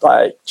was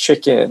like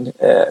chicken.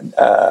 And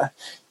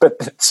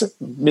but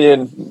me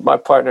and my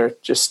partner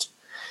just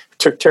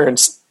took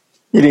turns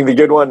eating the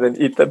good one and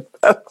eat the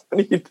bad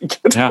one.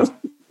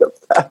 The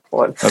bad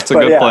one. That's a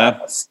good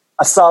plan.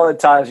 A solid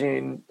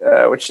tagine,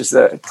 which is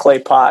a clay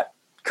pot.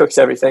 Cooks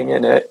everything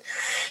in it.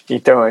 You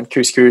throw in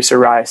couscous or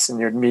rice and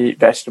your meat,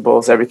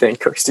 vegetables, everything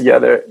cooks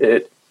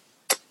together.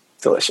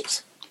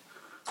 Delicious.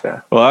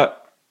 Yeah. Well,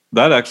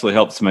 that actually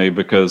helps me,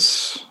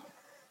 because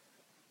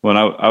when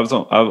I've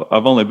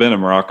only been in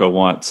Morocco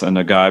once, and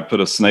a guy put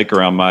a snake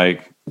around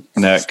my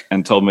neck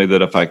and told me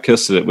that if I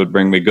kissed it, it would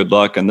bring me good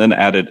luck, and then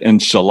added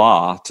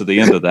inshallah to the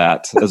end of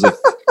that, as if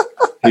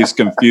he's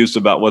confused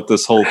about what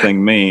this whole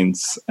thing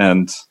means.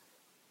 And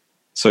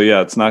so,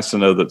 yeah, it's nice to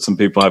know that some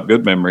people have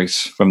good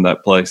memories from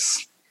that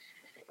place.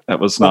 That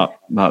was not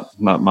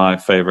my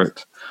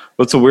favorite.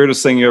 What's the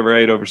weirdest thing you ever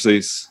ate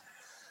overseas?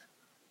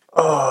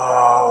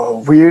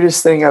 Oh,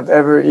 weirdest thing I've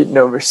ever eaten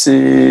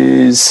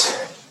overseas.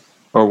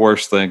 Or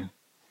worst thing?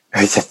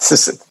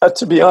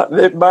 To be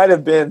honest, it might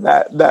have been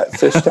that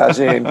fish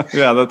tagine.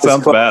 Yeah, that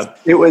sounds bad.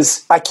 It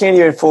was, I can't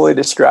even fully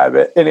describe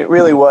it. And it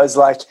really was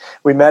like,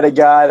 we met a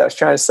guy that was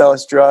trying to sell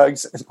us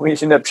drugs. And we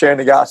ended up sharing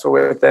the gospel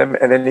with him.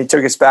 And then he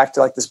took us back to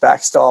like this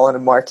back stall in a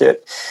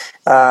market.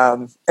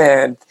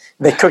 And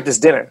they cooked us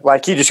dinner.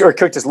 Like or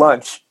cooked us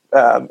lunch.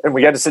 And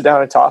we got to sit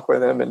down and talk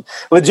with him. And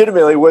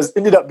legitimately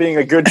ended up being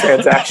a good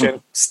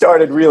transaction.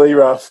 Started really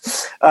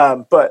rough.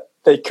 But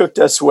they cooked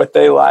us what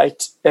they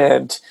liked.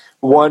 And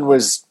one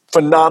was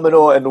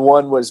phenomenal, and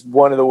one was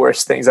one of the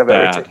worst things I've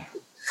ever taken.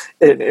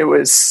 It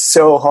was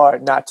so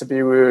hard not to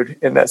be rude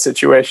in that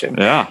situation.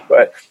 Yeah.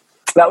 But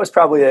that was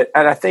probably it.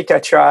 And I think I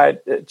tried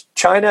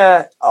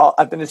China.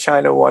 I've been to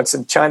China once,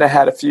 and China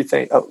had a few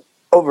things.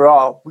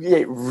 Overall, we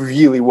ate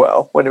really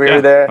well when we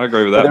were there. I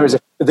agree with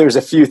that. There was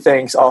a few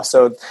things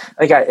also. I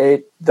think I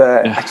ate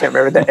I can't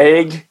remember the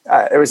egg.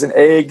 It was an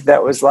egg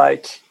that was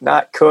like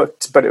not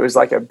cooked, but it was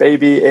like a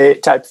baby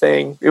egg type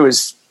thing.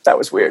 That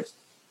was weird.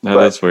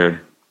 That's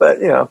weird. But,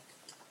 yeah.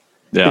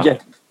 Again,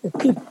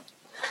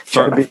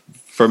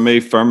 for me,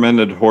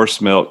 fermented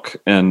horse milk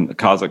in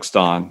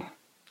Kazakhstan,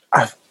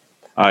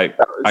 I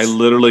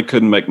literally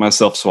couldn't make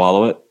myself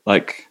swallow it.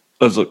 Like,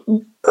 I was like,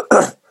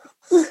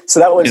 so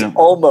that was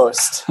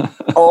almost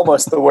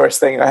the worst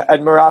thing.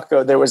 At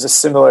Morocco, there was a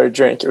similar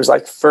drink. It was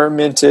like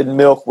fermented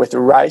milk with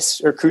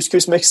rice or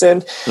couscous mixed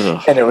in,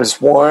 and it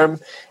was warm.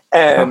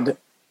 And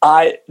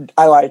I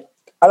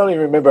don't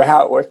even remember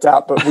how it worked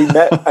out, but we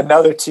met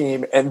another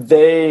team, and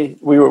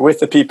we were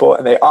with the people,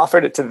 and they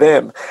offered it to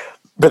them,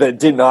 but they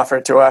didn't offer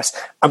it to us.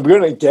 I'm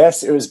going to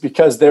guess it was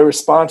because their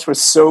response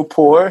was so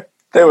poor.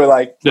 They were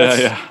like,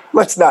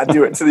 let's not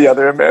do it to the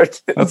other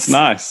Americans. That's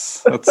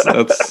nice.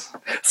 That's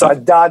So I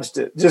dodged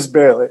it just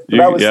barely.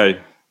 You won.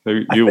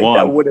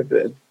 That would have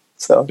been.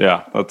 So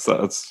yeah,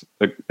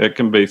 it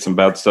can be some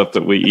bad stuff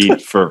that we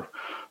eat for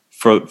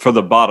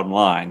the bottom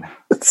line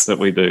that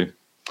we do.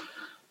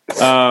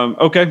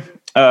 Okay.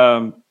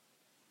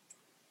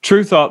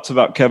 True thoughts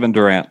about Kevin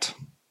Durant.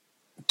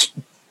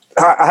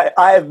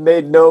 I have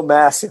made no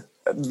mask.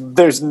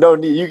 There's no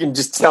need. You can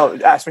just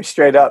ask me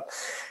straight up.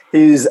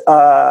 He's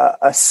a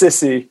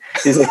sissy.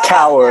 He's a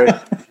coward.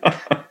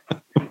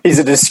 He's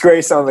a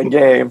disgrace on the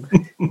game.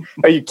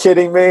 Are you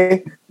kidding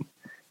me?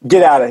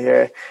 Get out of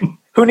here.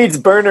 Who needs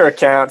burner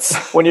accounts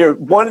when you're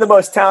one of the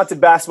most talented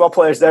basketball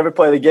players to ever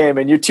play the game,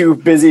 and you're too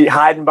busy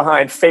hiding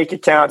behind fake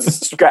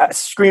accounts,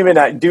 screaming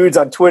at dudes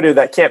on Twitter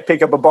that can't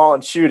pick up a ball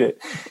and shoot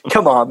it?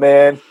 Come on,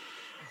 man.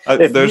 I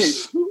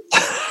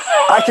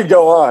could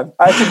go on.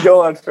 I could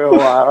go on for a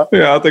while.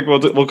 Yeah, I think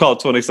we'll call it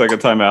 20-second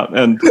timeout.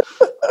 And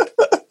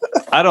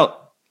I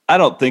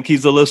don't think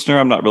he's a listener.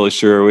 I'm not really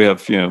sure. We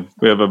have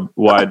a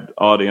wide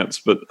audience,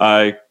 but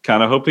I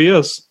kind of hope he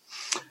is.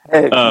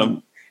 Hey,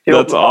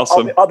 that's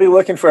awesome. I'll be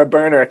looking for a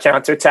burner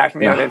account to attack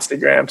me on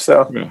Instagram.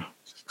 So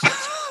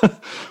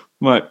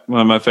one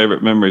of my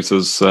favorite memories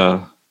is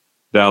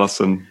Dallas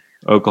and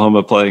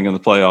Oklahoma playing in the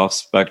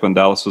playoffs back when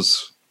Dallas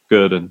was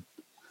good, and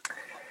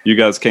you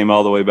guys came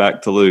all the way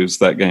back to lose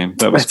that game.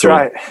 That's cool.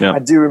 Right. Yeah. I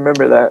do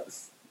remember that.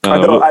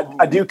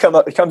 I do come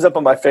up. It comes up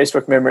on my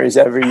Facebook memories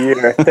every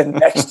year. The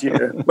next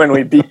year when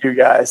we beat you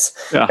guys,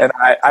 and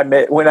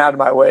I went out of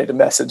my way to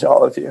message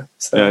all of you.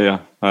 So. Yeah.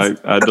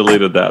 I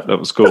deleted that. That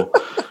was cool.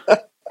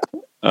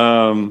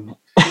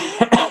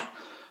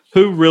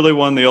 Who really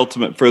won the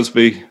ultimate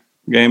frisbee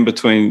game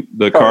between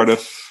the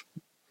Cardiff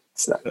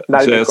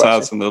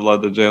JSIs and the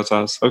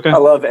JSIs? Okay. I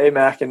love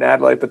AMAC and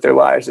Adelaide, but they're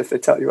liars if they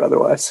tell you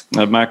otherwise.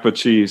 Mac with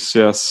cheese,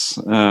 yes.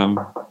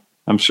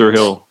 I'm sure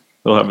he'll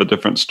have a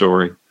different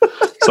story.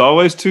 So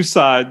always two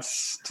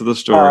sides to the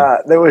story.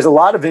 There was a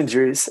lot of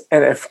injuries,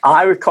 and if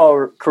I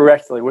recall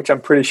correctly, which I'm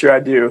pretty sure I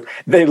do,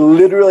 they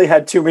literally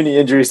had too many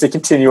injuries to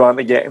continue on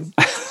the game.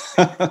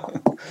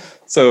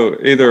 So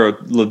either a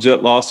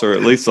legit loss or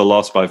at least a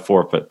loss by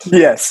forfeit.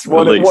 Yes,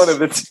 one of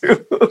the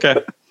two.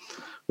 Okay,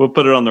 we'll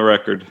put it on the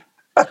record.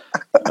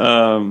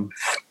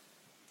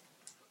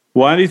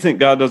 Why do you think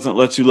God doesn't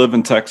let you live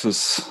in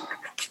Texas?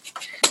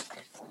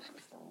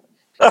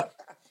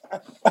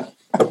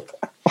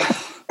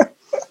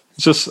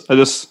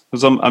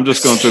 I'm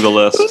just going through the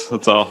list.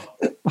 That's all.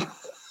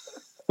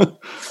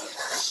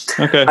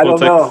 Okay,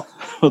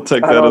 we'll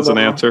take that as an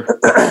answer.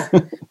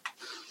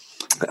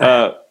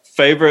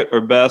 Favorite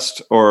or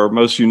best or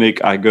most unique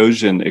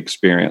iGosian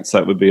experience?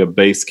 That would be a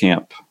base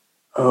camp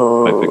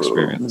type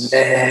experience.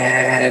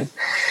 Man,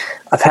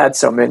 I've had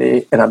so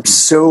many, and I'm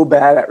so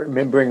bad at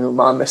remembering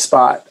them on the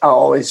spot. I'll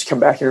always come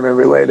back and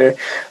remember later.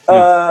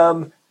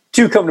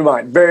 Two come to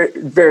mind, very,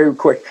 very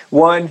quick.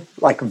 One,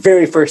 like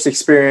very first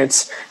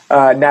experience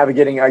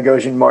navigating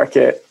iGosian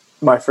market,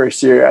 my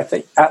first year, I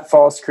think, at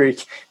Falls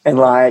Creek, and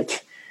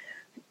like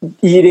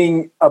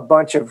eating a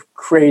bunch of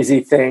crazy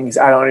things.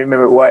 I don't even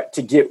remember what,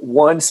 to get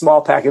one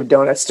small pack of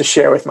donuts to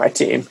share with my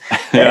team.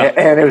 Yeah.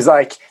 And it was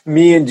like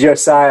me and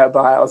Josiah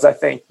Biles, I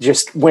think,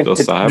 just went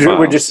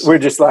we're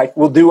just like,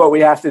 we'll do what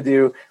we have to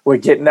do. We're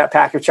getting that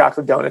pack of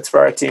chocolate donuts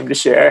for our team to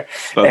share.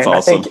 That's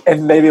awesome. I think,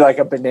 and maybe like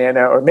a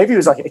banana, or maybe it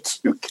was like a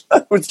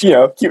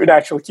an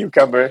actual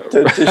cucumber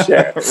to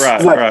share.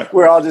 Right.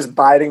 We're all just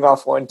biting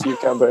off one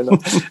cucumber.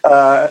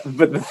 But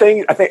the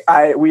thing, I think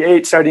we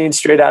ate sardines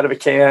straight out of a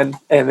can,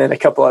 and then a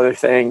couple other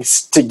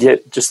things to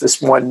get just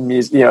this one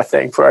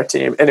thing for our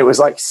team. And it was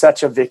like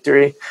such a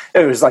victory.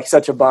 It was like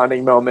such a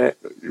bonding moment.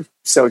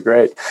 So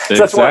great. So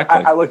that's why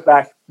I look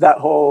back, that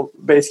whole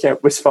base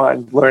camp was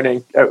fun,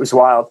 learning. It was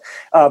wild.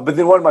 But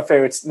then one of my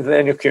favorites,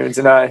 Nathaniel Coons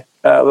and I,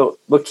 little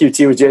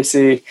QT with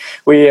JC,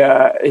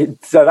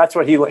 so that's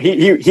what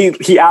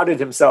he outed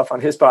himself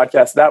on his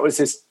podcast. That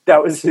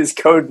was his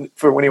code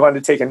for when he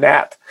wanted to take a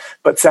nap,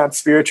 but sounds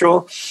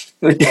spiritual.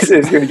 He's going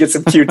to get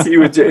some QT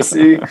with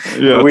JC.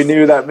 Yes. We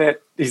knew that meant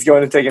he's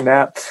going to take a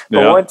nap.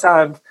 But one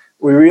time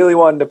we really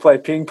wanted to play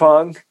ping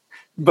pong,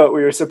 but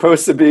we were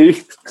supposed to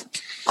be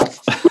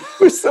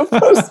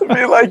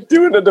like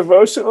doing a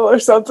devotional or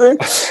something.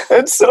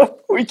 And so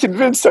we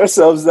convinced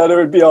ourselves that it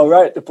would be all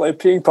right to play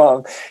ping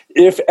pong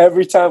if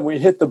every time we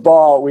hit the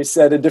ball, we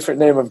said a different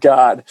name of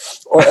God.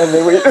 So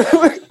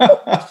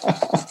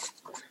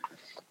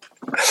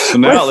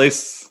now at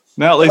least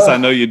I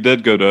know you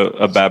did go to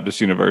a Baptist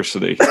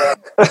university.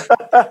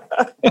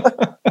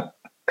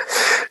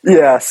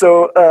 Yeah,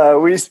 so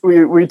we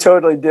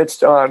totally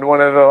ditched on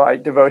one of the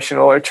like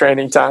devotional or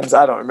training times.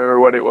 I don't remember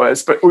what it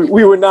was, but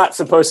we were not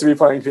supposed to be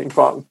playing ping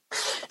pong.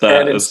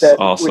 That is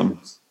awesome.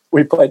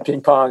 We played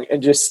ping pong,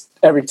 and just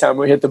every time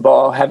we hit the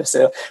ball, had to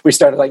say, we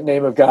started like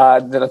name of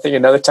God. Then I think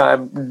another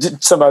time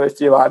did some other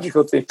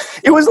theological thing.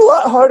 It was a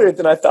lot harder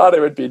than I thought it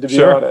would be, to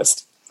be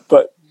honest.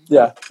 But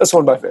yeah, that's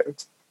one of my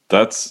favorites.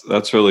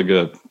 That's really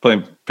good.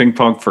 Playing ping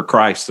pong for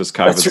Christ, as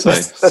Kai would say.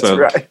 That's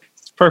right.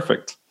 It's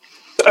perfect.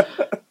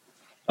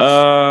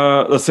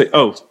 Let's see.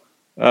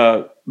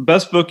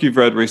 Best book you've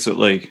read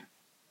recently?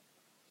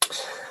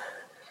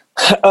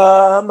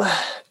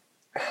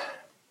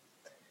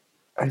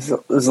 It's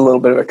a little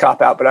bit of a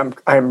cop out, but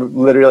I'm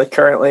literally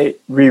currently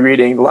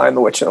rereading The Lion,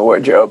 the Witch, and the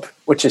Wardrobe,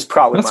 which is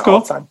probably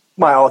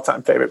my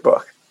all-time favorite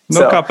book.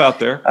 No cop out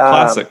there.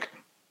 Classic.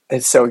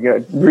 It's so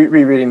good.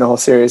 Rereading the whole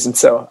series, and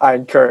so I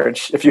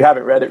encourage, if you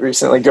haven't read it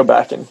recently, go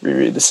back and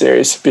reread the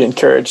series. Be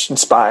encouraged,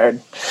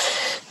 inspired.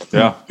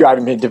 Yeah,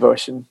 driving me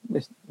devotion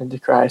into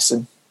Christ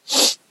and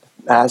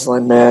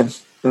Aslan, man.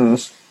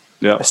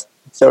 Yeah,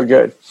 so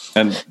good.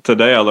 And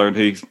today I learned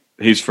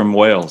he's from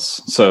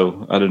Wales,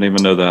 so I didn't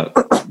even know that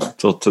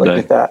until today.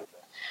 Look at that.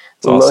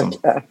 It's awesome.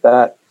 Look at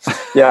that.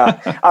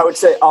 Yeah, I would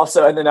say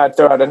also, and then I'd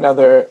throw out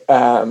another.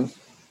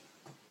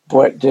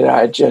 What did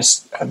I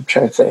just? I'm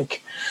trying to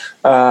think.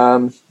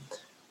 I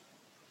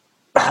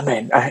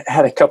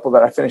had a couple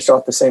that I finished all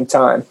at the same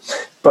time,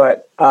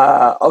 but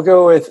I'll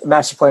go with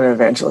Master Plan of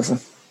Evangelism.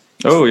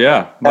 Oh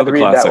yeah, another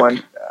classic. That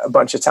one a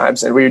bunch of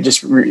times, and we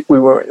just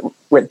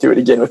went through it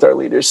again with our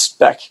leaders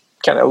back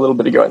kind of a little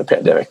bit ago in the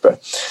pandemic. But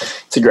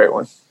it's a great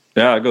one.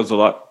 Yeah, it goes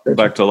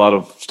back to a lot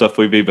of stuff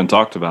we've even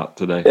talked about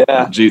today.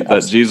 Yeah,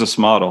 that Jesus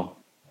model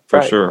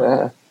for sure.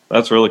 Yeah.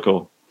 That's really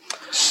cool.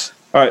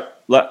 All right,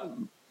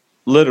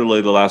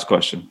 literally the last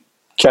question.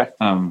 Okay.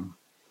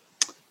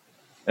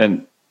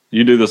 And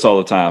you do this all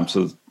the time,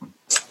 so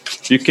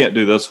you can't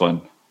do this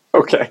one.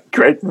 Okay,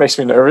 great. Makes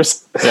me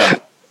nervous. Yeah.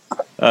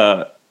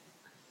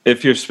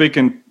 If you're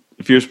speaking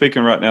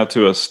right now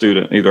to a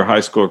student, either high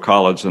school or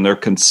college, and they're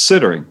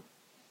considering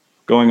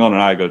going on an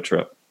iGo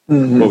trip,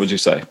 what would you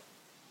say?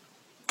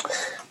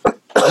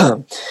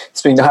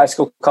 Speaking to high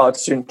school, college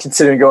student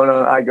considering going on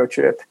an iGo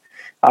trip,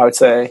 I would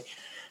say,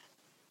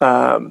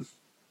 I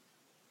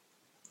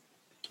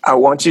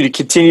want you to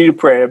continue to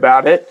pray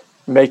about it,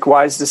 make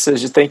wise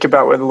decisions, think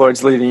about where the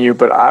Lord's leading you.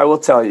 But I will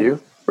tell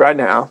you right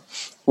now,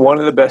 one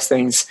of the best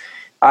things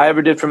I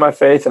ever did for my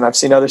faith, and I've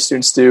seen other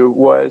students do,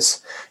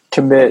 was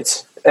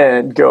commit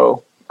and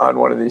go on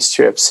one of these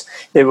trips.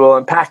 It will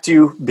impact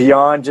you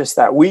beyond just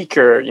that week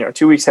or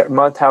 2 weeks, a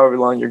month, however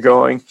long you're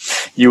going.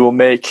 You will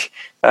make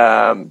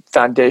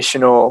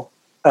foundational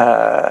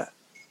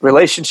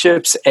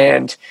relationships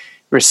and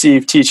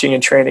receive teaching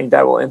and training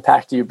that will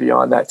impact you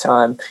beyond that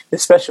time,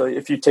 especially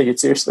if you take it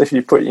seriously. If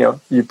you put in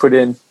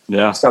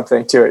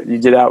something to it, you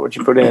get out what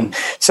you put in.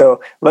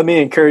 So let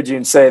me encourage you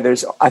and say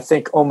there's, I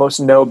think, almost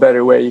no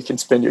better way you can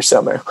spend your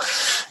summer.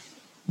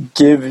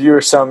 Give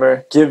your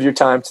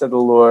time to the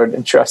Lord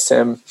and trust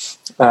Him,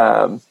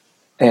 and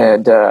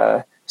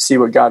see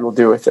what God will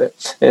do with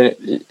it.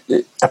 And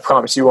I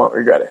promise you won't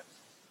regret it.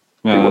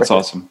 Yeah, that's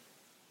awesome.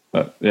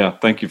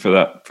 Thank you for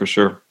that, for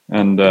sure.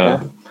 And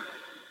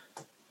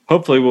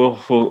hopefully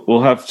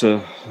we'll have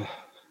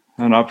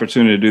an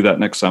opportunity to do that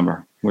next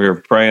summer. We're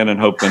praying and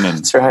hoping and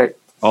that's right.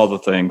 All the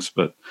things.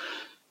 But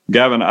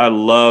Gavin, I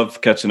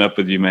love catching up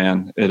with you,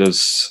 man. It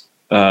is.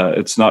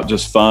 It's not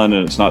just fun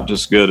and it's not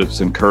just good. It's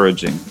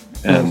encouraging.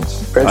 And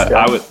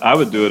I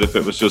would do it if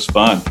it was just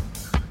fun.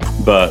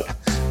 But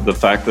the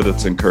fact that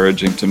it's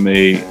encouraging to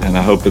me, and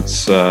I hope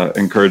it's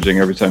encouraging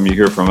every time you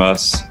hear from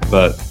us.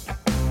 But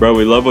bro,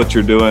 we love what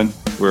you're doing.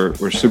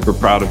 We're super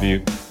proud of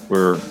you.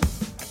 We're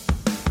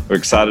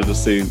excited to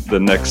see the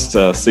next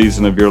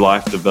season of your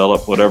life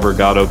develop, whatever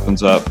God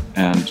opens up,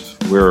 and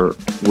we're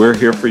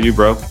here for you,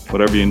 bro.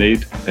 Whatever you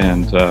need,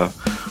 and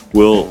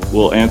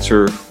we'll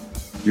answer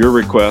your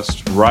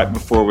request right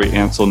before we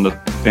answer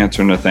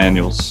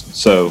Nathaniel's.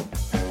 So,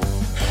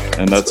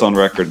 and that's on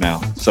record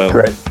now. So,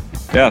 great.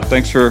 Yeah,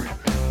 thanks for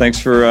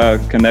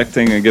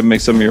connecting and giving me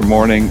some of your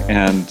morning,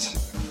 and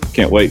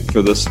can't wait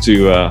for this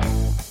to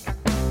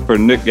for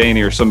Nick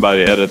Gainey or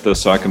somebody to edit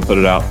this so I can put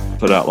it out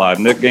live.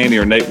 Nick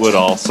Gainey or Nate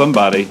Woodall,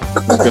 somebody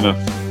is gonna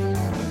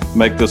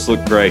make this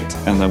look great,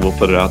 and then we'll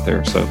put it out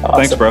there. So awesome.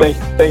 Thanks, bro.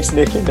 Thanks,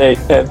 Nick and Nate,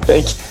 and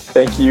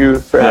thank you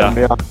for having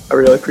me on. I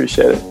really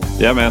appreciate it.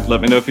 Yeah, man.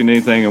 Let me know if you need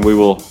anything, and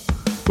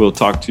we'll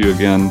talk to you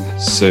again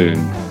soon.